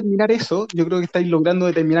lográis determinar eso, yo creo que estáis logrando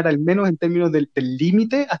determinar al menos en términos del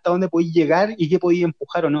límite hasta dónde podéis llegar y qué podéis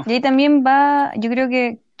empujar o no. Y ahí también va, yo creo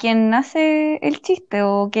que quien hace el chiste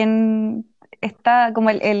o quien está como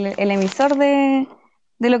el emisor de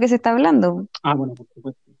lo que se está hablando. Ah, bueno, por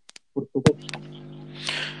supuesto. Por supuesto.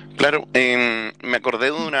 Claro, me acordé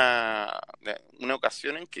de una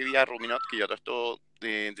ocasión en que vi a Ruminot, que yo todo esto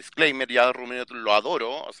de disclaimer, ya a Ruminot lo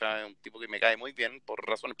adoro, o sea, es un tipo que me cae muy bien por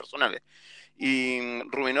razones personales. Y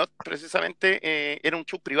Ruminot precisamente era un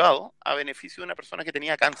show privado a beneficio de una persona que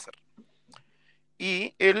tenía cáncer.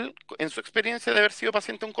 Y él, en su experiencia de haber sido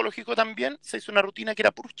paciente oncológico también, se hizo una rutina que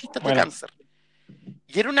era puros chistes de cáncer.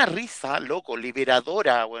 Y era una risa, loco,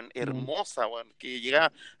 liberadora, bueno, hermosa, bueno, que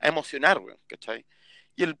llegaba a emocionar, bueno, ¿cachai?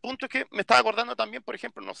 Y el punto es que me estaba acordando también, por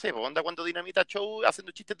ejemplo, no sé, onda cuando Dinamita Show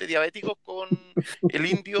haciendo chistes de diabéticos con el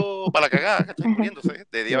indio para la cagada, ¿cachai? Muriéndose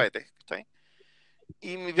de diabetes, ¿cachai?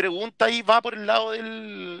 Y mi pregunta ahí va por el lado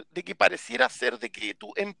de que pareciera ser de que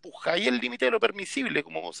tú empujáis el límite de lo permisible,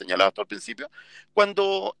 como señalabas tú al principio,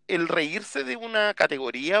 cuando el reírse de una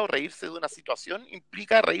categoría o reírse de una situación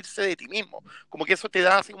implica reírse de ti mismo. Como que eso te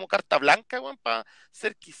da así como carta blanca, bueno, para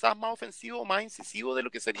ser quizás más ofensivo o más incisivo de lo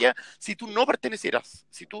que sería si tú no pertenecieras,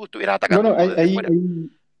 si tú estuvieras atacando No, desde fuera.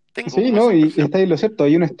 Tengo sí, como no, esa y impresión. está ahí lo cierto,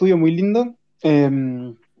 hay un estudio muy lindo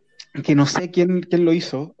que no sé quién lo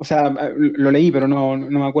hizo, o sea, lo leí, pero no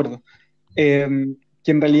me acuerdo. Eh,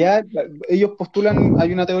 que en realidad ellos postulan,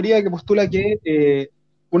 hay una teoría que postula que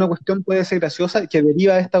una cuestión puede ser graciosa, que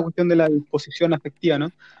deriva de esta cuestión de la disposición afectiva, ¿no?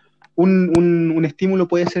 Un estímulo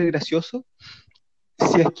puede ser gracioso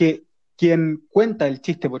si es que quien cuenta el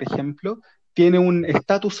chiste, por ejemplo, tiene un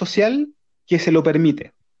estatus social que se lo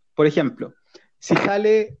permite. Por ejemplo, si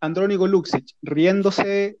sale Andrónico Luxic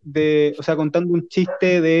riéndose o sea, contando un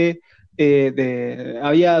chiste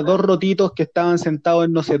había dos rotitos que estaban sentados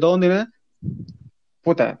en no sé dónde, ¿no?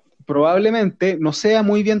 Puta, probablemente no sea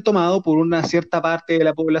muy bien tomado por una cierta parte de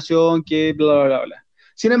la población que bla, bla, bla.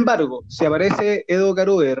 Sin embargo, si aparece Edo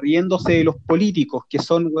Caroe riéndose de los políticos, que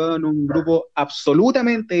son, weón, un grupo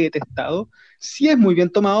absolutamente detestado, sí es muy bien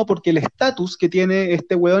tomado porque el estatus que tiene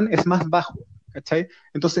este weón es más bajo, ¿cachai?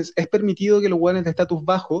 Entonces, es permitido que los weones de estatus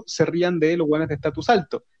bajo se rían de los weones de estatus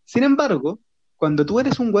alto. Sin embargo, cuando tú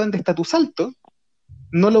eres un weón de estatus alto,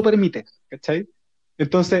 no lo permites, ¿cachai?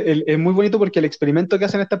 Entonces, es muy bonito porque el experimento que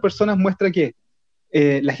hacen estas personas muestra que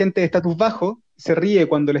la gente de estatus bajo se ríe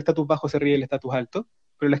cuando el estatus bajo se ríe del estatus alto,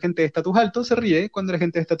 pero la gente de estatus alto se ríe cuando la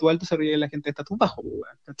gente de estatus alto se ríe de la gente de estatus bajo,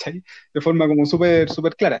 ¿cachai? De forma como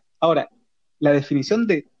súper clara. Ahora, la definición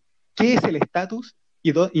de qué es el estatus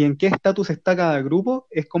y en qué estatus está cada grupo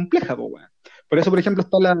es compleja, pues, por eso, por ejemplo,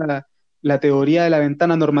 está la teoría de la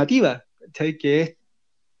ventana normativa, ¿cachai? Que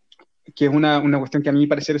es una cuestión que a mí me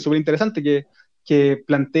parece súper interesante, que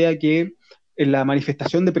plantea que la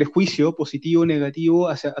manifestación de prejuicio positivo o negativo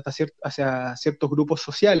hacia ciertos grupos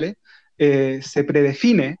sociales se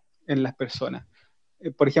predefine en las personas.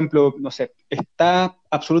 Por ejemplo, no sé, está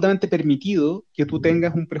absolutamente permitido que tú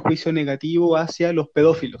tengas un prejuicio negativo hacia los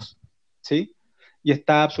pedófilos, ¿sí? Y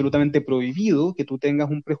está absolutamente prohibido que tú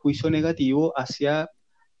tengas un prejuicio negativo hacia,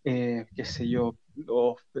 qué sé yo,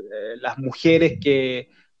 las mujeres que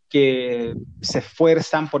se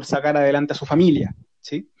esfuerzan por sacar adelante a su familia,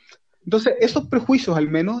 ¿sí? Entonces, esos prejuicios al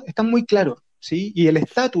menos están muy claros, ¿sí? Y el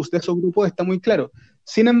estatus de esos grupos está muy claro.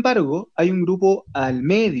 Sin embargo, hay un grupo al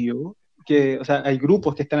medio, o sea, hay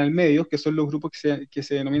grupos que están al medio, que son los grupos que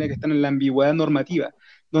se denomina que están en la ambigüedad normativa,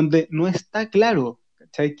 donde no está claro,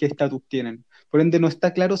 ¿cachai?, qué estatus tienen. Por ende, no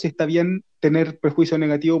está claro si está bien tener prejuicio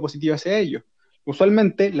negativo o positivo hacia ellos.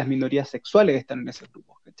 Usualmente, las minorías sexuales están en esos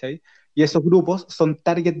grupos, ¿cachai? Y esos grupos son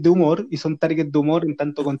target de humor, y son target de humor en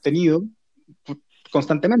tanto contenido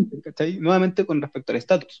constantemente, ¿cachai? Nuevamente con respecto al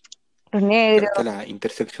estatus. Los Claro, negros, está la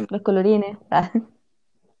intersección. los colorines. Ah.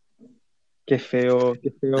 Qué feo,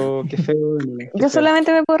 qué feo, qué feo, qué Yo feo.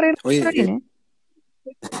 solamente me puedo reír de los Oye, colorines.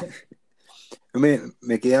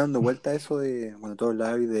 me quedé dando vuelta a eso de, bueno, todo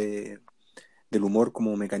hablaba del humor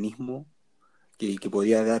como mecanismo que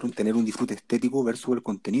podía tener un disfrute estético versus el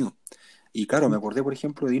contenido. Y claro, me acordé, por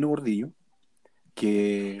ejemplo, de Dino Gordillo,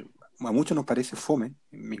 que a muchos nos parece fome,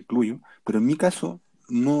 me incluyo, pero en mi caso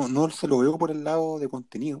no se lo veo por el lado de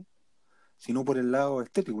contenido, sino por el lado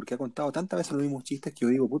estético, porque ha contado tantas veces los mismos chistes que yo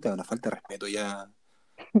digo, puta, una falta de respeto ya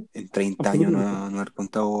en 30 años no haber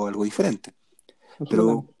contado algo diferente.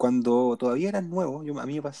 Pero cuando todavía eran nuevos, a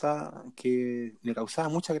mí me pasaba que me causaba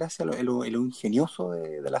mucha gracia lo ingenioso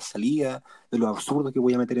de la salida, de lo absurdo que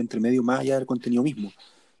voy a meter entre medio, más allá del contenido mismo.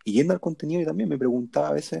 Y yendo al contenido, yo también me preguntaba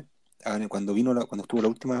a veces, cuando estuvo la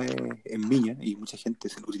última vez en Viña, y mucha gente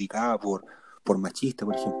se lo criticaba por machista,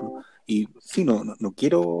 por ejemplo, y sí, no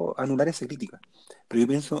quiero anular esa crítica, pero yo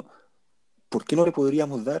pienso, ¿por qué no le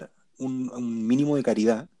podríamos dar un mínimo de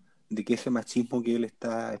caridad de que ese machismo que él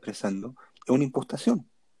está expresando es una impostación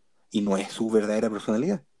y no es su verdadera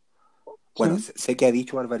personalidad? Bueno, Sí. sé que ha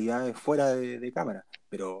dicho barbaridades fuera de cámara,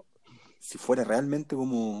 pero si fuera realmente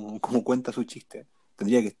como cuenta su chiste,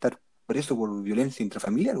 tendría que estar preso por violencia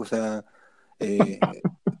intrafamiliar. O sea,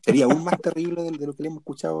 sería aún más terrible de lo que le hemos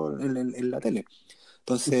escuchado en la tele.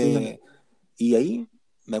 Entonces, y ahí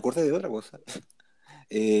me acordé de otra cosa.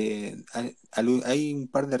 Hay un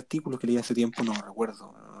par de artículos que leí hace tiempo, no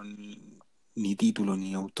recuerdo ni título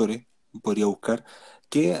ni autores, podría buscar,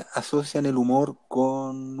 que asocian el humor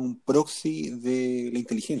con un proxy de la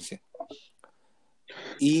inteligencia.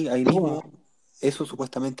 Y ahí mismo eso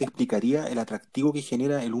supuestamente explicaría el atractivo que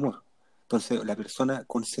genera el humor. Entonces, la persona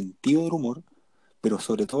con sentido del humor, pero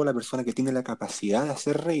sobre todo la persona que tiene la capacidad de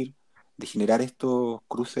hacer reír, de generar estos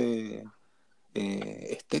cruces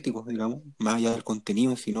estéticos, digamos, más allá del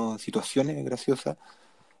contenido, sino situaciones graciosas,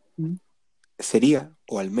 sería,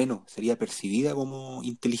 o al menos sería percibida como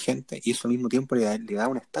inteligente, y eso al mismo tiempo le da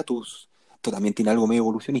un estatus. Esto también tiene algo medio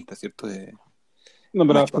evolucionista, ¿cierto? De No,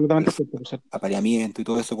 pero macho, absolutamente cierto, profesor. apareamiento y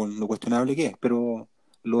todo eso con lo cuestionable que es, pero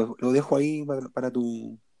lo dejo ahí para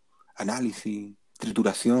tu análisis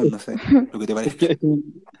trituración, no sé, lo que te Es parezca. que,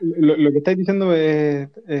 lo que estáis diciendo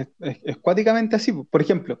es cuáticamente así. Por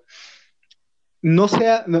ejemplo, no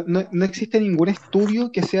existe ningún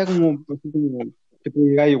estudio que sea como, así como que tú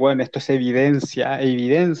digas, bueno, esto es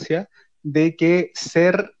evidencia de que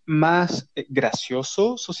ser más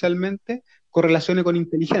gracioso socialmente correlacione con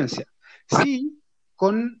inteligencia. Sí,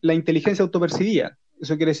 con la inteligencia autopercibida.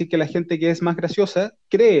 Eso quiere decir que la gente que es más graciosa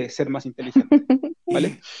cree ser más inteligente,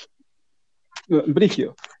 ¿vale?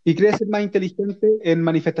 Brígido. Y cree ser más inteligente en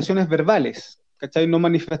manifestaciones verbales, ¿cachai? No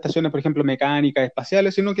manifestaciones, por ejemplo, mecánicas,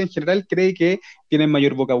 espaciales, sino que en general cree que tienen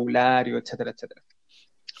mayor vocabulario, etcétera, etcétera.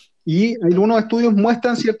 Y algunos estudios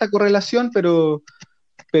muestran cierta correlación, pero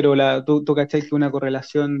tú cachai que una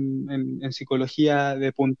correlación en psicología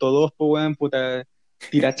de punto 2, pues, weón, puta,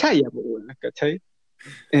 tirachaya, pues, weón, ¿cachai?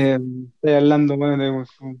 Estoy hablando, weón, de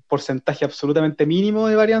un porcentaje absolutamente mínimo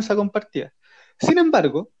de varianza compartida. Sin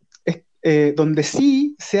embargo, donde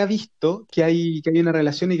sí se ha visto que hay una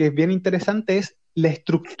relación y que es bien interesante es la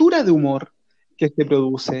estructura de humor que se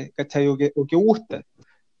produce, ¿cachai? O que gusta.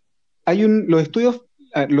 Los estudios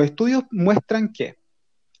muestran que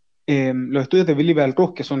los estudios de Billy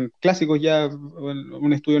Balrus, que son clásicos ya,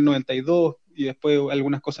 un estudio en 92 y después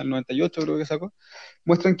algunas cosas en 98 creo que sacó,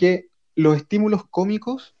 muestran que los estímulos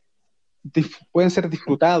cómicos pueden ser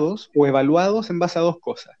disfrutados o evaluados en base a dos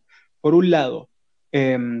cosas. Por un lado,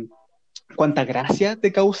 cuánta gracia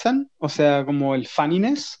te causan, o sea, como el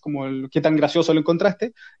funniness, como qué tan gracioso lo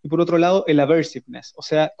encontraste, y por otro lado, el aversiveness, o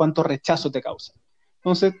sea, cuánto rechazo te causa.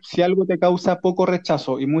 Entonces, si algo te causa poco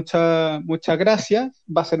rechazo y mucha gracia,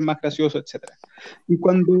 va a ser más gracioso, etc. Y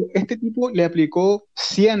cuando este tipo le aplicó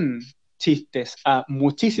 100 chistes a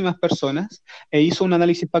muchísimas personas e hizo un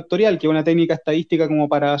análisis factorial, que es una técnica estadística como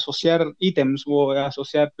para asociar ítems o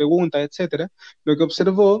asociar preguntas, etc., lo que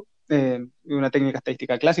observó, una técnica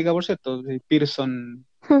estadística clásica, por cierto, de Pearson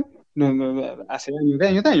hace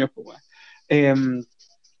años, pues, bueno.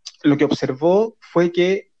 Lo que observó fue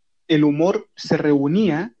que el humor se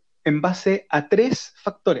reunía en base a 3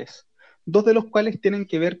 factores, 2 de los cuales tienen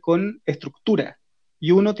que ver con estructura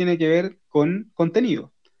y uno tiene que ver con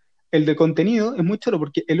contenido. El de contenido es muy chulo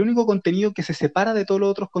porque el único contenido que se separa de todos los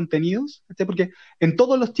otros contenidos, ¿sí? Porque en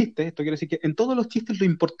todos los chistes, esto quiere decir que en todos los chistes lo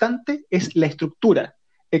importante es la estructura,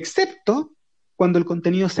 excepto cuando el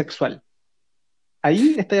contenido es sexual.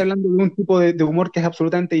 Ahí estáis hablando de un tipo de humor que es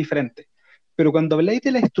absolutamente diferente. Pero cuando habláis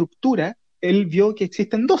de la estructura, él vio que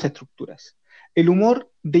existen 2 estructuras. El humor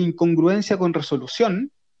de incongruencia con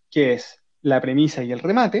resolución, que es la premisa y el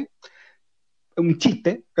remate, un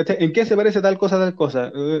chiste, ¿cachai? ¿En qué se parece tal cosa a tal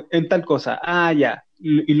cosa? En tal cosa. Ah, ya.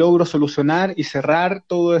 Y logro solucionar y cerrar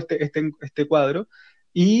todo este cuadro.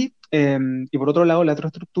 Y por otro lado, la otra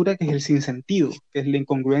estructura, que es el sinsentido, que es la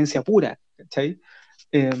incongruencia pura, ¿cachai?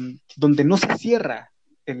 Donde no se cierra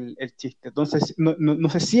el chiste, entonces no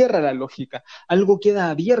se cierra la lógica, algo queda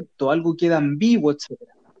abierto, algo queda ambiguo, etc.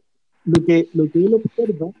 Lo que él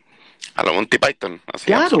observa, A lo Monty Python, así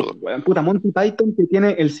claro, absurdo. weón, puta, Monty Python, que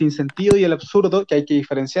tiene el sinsentido y el absurdo, que hay que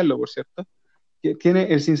diferenciarlo, por cierto, que tiene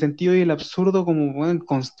el sinsentido y el absurdo como, weón,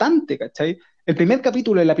 constante, ¿cachai? El primer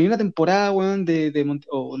capítulo de la primera temporada, weón,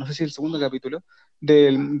 o no sé si el segundo capítulo,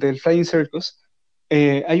 del Flying Circus,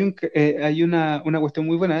 hay una cuestión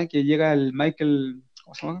muy buena que llega el Michael,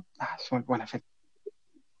 ¿cómo se llama? Buena fe.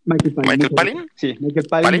 Michael Palin. ¿Michael Palin? Sí, Michael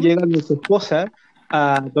Palin ¿Palin? llega con su esposa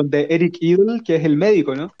a donde Eric Idle, que es el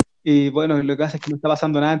médico, ¿no? Y bueno, lo que pasa es que no está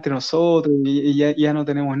pasando nada entre nosotros y ya no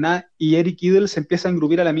tenemos nada. Y Eric Idle se empieza a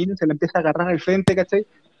engrupir a la mina, se la empieza a agarrar al frente, ¿cachai?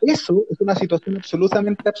 Eso es una situación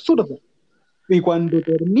absolutamente absurda. Y cuando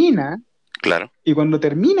termina Claro.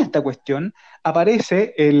 esta cuestión,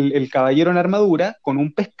 aparece el caballero en armadura con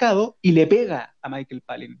un pescado y le pega a Michael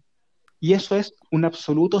Palin. Y eso es un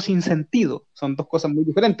absoluto sinsentido. Son 2 cosas muy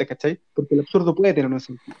diferentes, ¿cachai? Porque el absurdo puede tener un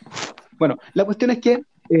sentido. Bueno, la cuestión es que,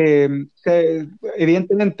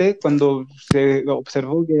 evidentemente, cuando se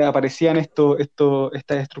observó que aparecían estas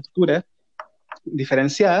estructuras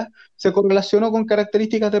diferenciadas, se correlacionó con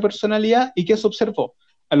características de personalidad. ¿Y qué se observó?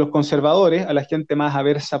 A los conservadores, a la gente más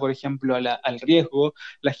aversa, por ejemplo, al riesgo,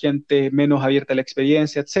 la gente menos abierta a la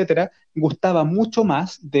experiencia, etcétera, gustaba mucho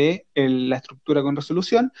más de la estructura con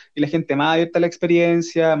resolución, y la gente más abierta a la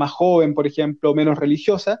experiencia, más joven, por ejemplo, menos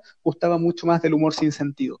religiosa, gustaba mucho más del humor sin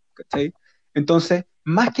sentido, ¿cachai? Entonces,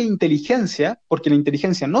 más que inteligencia, porque la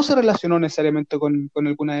inteligencia no se relacionó necesariamente con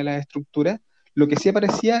alguna de las estructuras, lo que sí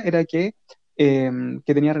aparecía era que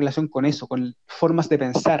tenía relación con eso, con formas de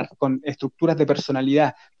pensar, con estructuras de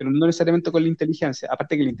personalidad, pero no necesariamente con la inteligencia.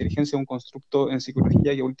 Aparte que la inteligencia es un constructo en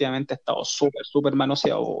psicología que últimamente ha estado súper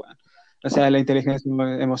manoseado, bueno. O sea, la inteligencia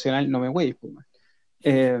emocional no me güey.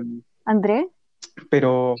 Andrés,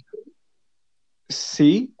 Pero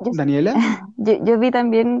sí, Yo, Daniela. yo vi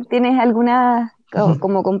también, tienes algunas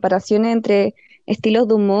como comparaciones entre estilos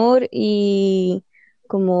de humor y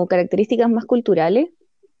como características más culturales.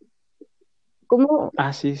 ¿Cómo,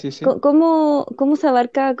 Ah, sí, sí, sí. cómo se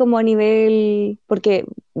abarca como a nivel, porque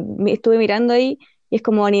estuve mirando ahí y es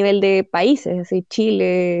como a nivel de países, así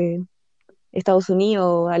Chile, Estados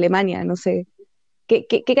Unidos, Alemania, no sé. ¿Qué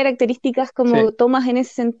características como Sí. tomas en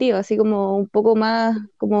ese sentido? Así como un poco más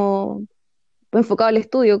como enfocado al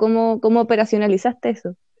estudio, ¿cómo operacionalizaste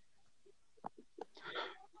eso?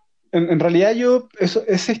 En realidad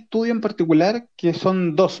ese estudio en particular, que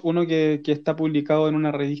son dos, uno que está publicado en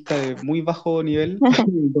una revista de muy bajo nivel,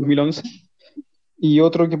 en 2011, y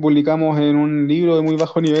otro que publicamos en un libro de muy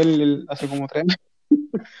bajo nivel hace como 3 años.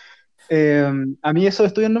 A mí esos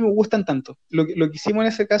estudios no me gustan tanto. Lo que hicimos en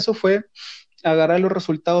ese caso fue agarrar los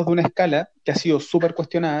resultados de una escala que ha sido súper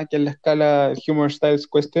cuestionada, que es la escala Humor Styles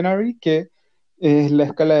Questionary, que es la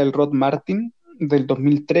escala del Rod Martin del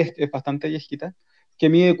 2003, que es bastante viejita, que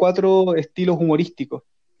mide 4 estilos humorísticos,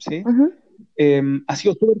 ¿sí? Ujú. Ha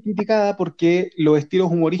sido súper criticada porque los estilos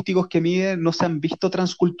humorísticos que mide no se han visto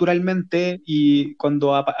transculturalmente y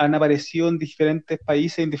cuando han aparecido en diferentes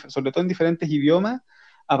países, sobre todo en diferentes idiomas,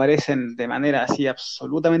 aparecen de manera así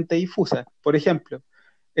absolutamente difusa. Por ejemplo,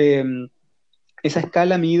 eh, esa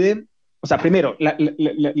escala mide, o sea, primero, la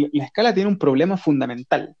escala tiene un problema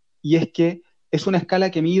fundamental y es que es una escala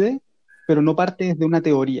que mide, pero no parte desde una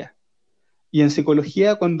teoría. Y en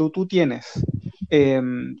psicología, eh, cuando tú tienes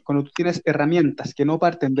herramientas que no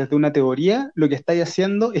parten desde una teoría, lo que estáis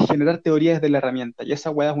haciendo es generar teorías de la herramienta. Y esa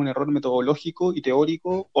weá es un error metodológico y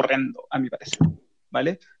teórico horrendo, a mi parecer.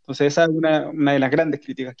 ¿Vale? Entonces, esa es una de las grandes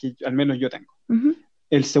críticas que al menos yo tengo. Ujú.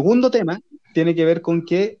 El segundo tema tiene que ver con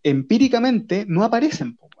que empíricamente no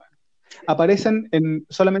aparecen, po, weón. Aparecen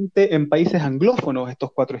solamente en países anglófonos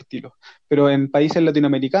estos 4 estilos, pero en países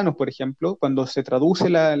latinoamericanos, por ejemplo, cuando se traduce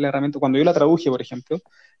la herramienta, cuando yo la traduje, por ejemplo,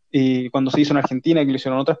 y cuando se hizo en Argentina, que lo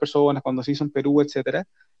hicieron otras personas, cuando se hizo en Perú, etcétera,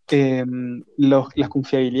 las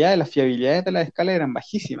confiabilidades, las fiabilidades de la escala eran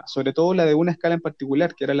bajísimas, sobre todo la de una escala en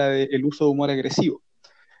particular, que era la del uso de humor agresivo.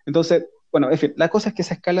 Entonces, bueno, en fin, la cosa es que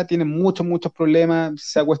esa escala tiene muchos, muchos problemas,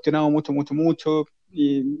 se ha cuestionado mucho, mucho, mucho,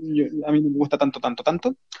 y a mí no me gusta tanto, tanto,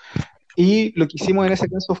 tanto. Y lo que hicimos en ese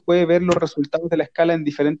caso fue ver los resultados de la escala en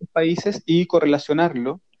diferentes países y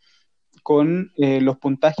correlacionarlo con los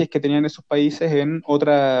puntajes que tenían esos países en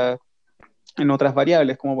otras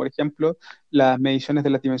variables, como por ejemplo las mediciones de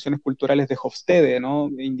las dimensiones culturales de Hofstede, ¿no?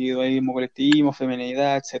 Individualismo, colectivismo,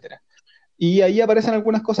 feminidad, etcétera. Y ahí aparecen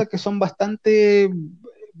algunas cosas que son bastante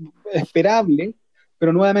esperables,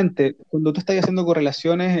 pero nuevamente, cuando tú estás haciendo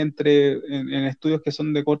correlaciones en estudios que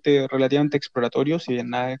son de corte relativamente exploratorio, si bien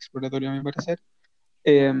nada exploratorio a mi parecer,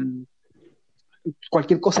 eh,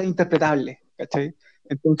 cualquier cosa es interpretable, ¿cachai?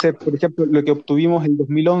 Entonces, por ejemplo, lo que obtuvimos en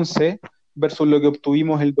 2011 versus lo que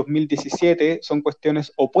obtuvimos en 2017 son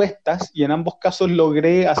cuestiones opuestas y en ambos casos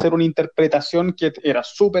logré hacer una interpretación que era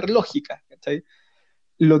súper lógica, ¿cachai?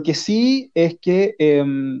 Lo que sí es que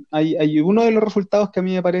hay uno de los resultados que a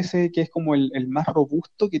mí me parece que es como el más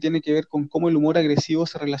robusto, que tiene que ver con cómo el humor agresivo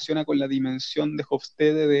se relaciona con la dimensión de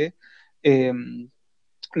Hofstede eh,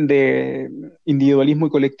 de individualismo y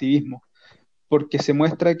colectivismo, porque se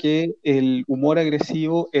muestra que el humor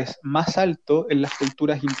agresivo es más alto en las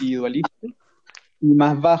culturas individualistas y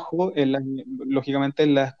más bajo, lógicamente,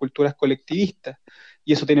 en las culturas colectivistas.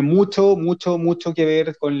 Y eso tiene mucho, mucho, mucho que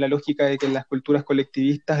ver con la lógica de que en las culturas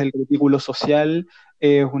colectivistas el retículo social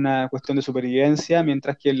es una cuestión de supervivencia,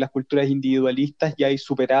 mientras que en las culturas individualistas ya hay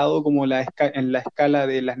superado como en la escala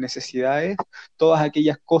de las necesidades todas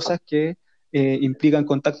aquellas cosas que implican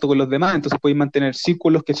contacto con los demás. Entonces puedes mantener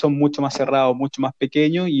círculos que son mucho más cerrados, mucho más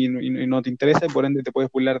pequeños y no te interesa y por ende te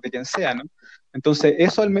puedes burlar de quien sea, ¿no? Entonces,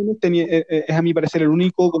 eso al menos es a mi parecer el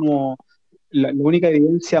único como la única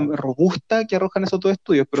evidencia robusta que arrojan esos dos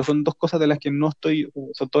estudios, pero son dos cosas de las que no estoy,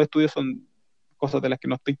 esos dos estudios son cosas de las que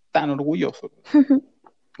no estoy tan orgulloso.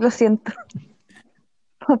 Lo siento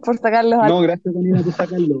por sacarlos al... No, gracias, Daniela, por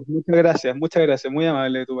sacarlo. Muchas gracias, muy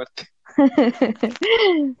amable de tu parte.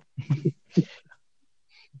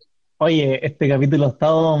 Oye, este capítulo ha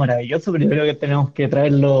estado maravilloso, pero yo creo que tenemos que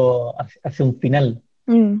traerlo hacia un final.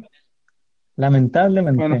 Mm. Bueno,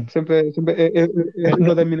 Lamentablemente. siempre es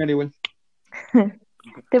rico terminar igual.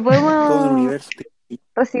 Te Todo el podemos universo.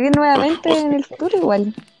 recibir nuevamente en el futuro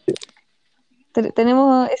igual.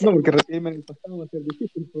 Tenemos ese... No, porque recibirme en el pasado va a ser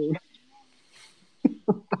difícil. Pero...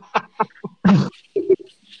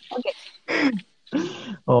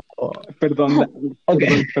 Oh, oh, Perdón, ok.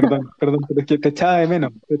 perdón, pero es que te echaba de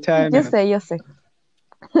menos, te echaba de Yo menos. sé, yo sé.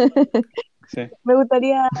 Sí. Me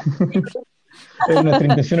gustaría. Nuestra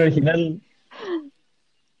intención original.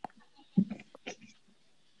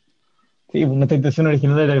 Sí, pues nuestra intención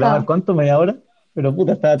original era grabar, Claro. ¿cuánto? ¿Media hora? Pero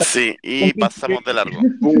puta, estaba tan Sí, y pasamos de largo.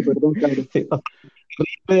 Perdón, cabrón. sí, pasó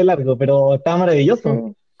de largo, pero estaba maravilloso.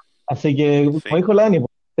 Sí. Así que, Sí. como dijo la Dani,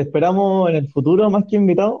 pues, te esperamos en el futuro más que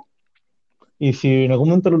invitado. Y si en algún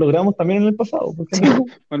momento lo logramos, también en el pasado. ¿Por qué no?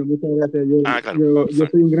 Bueno, muchas gracias. Claro. Yo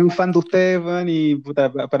soy un gran fan de ustedes, weón, y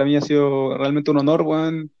puta, para mí ha sido realmente un honor,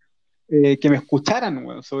 weón, que me escucharan,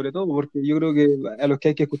 weón, sobre todo, porque yo creo que a los que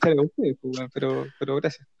hay que escuchar es a ustedes, pues, weón, pero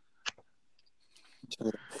gracias. Muchas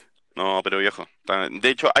gracias. No, pero viejo. De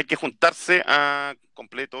hecho, hay que juntarse a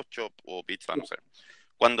completo, chop o pizza, no sé.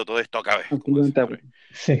 Cuando todo esto acabe. como dicen por ahí.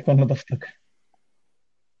 Sí, cuando nos toca.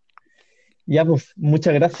 Ya, pues,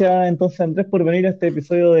 muchas gracias entonces, Andrés, por venir a este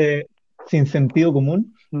episodio de Sin Sentido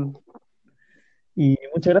Común. Y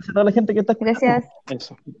muchas gracias a toda la gente que está escuchando. Gracias.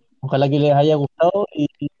 Eso. Ojalá que les haya gustado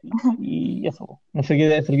y eso. No sé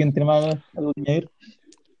qué, si alguien tiene más algo que añadir.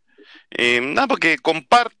 Nada, porque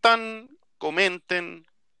compartan, comenten.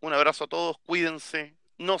 Un abrazo a todos, cuídense.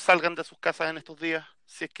 No salgan de sus casas en estos días,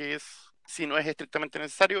 si no es estrictamente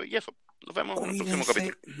necesario. Y eso, nos vemos en el próximo Cuídense,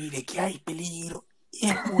 capítulo. mire que hay peligro y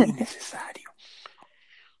es muy necesario.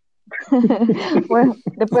 Bueno,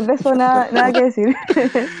 después de eso, nada que decir.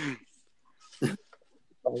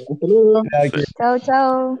 Hasta luego. Ya, que- Chao,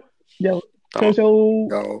 chao. ya, chau, Estamos. chau.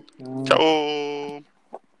 Chao. Chao.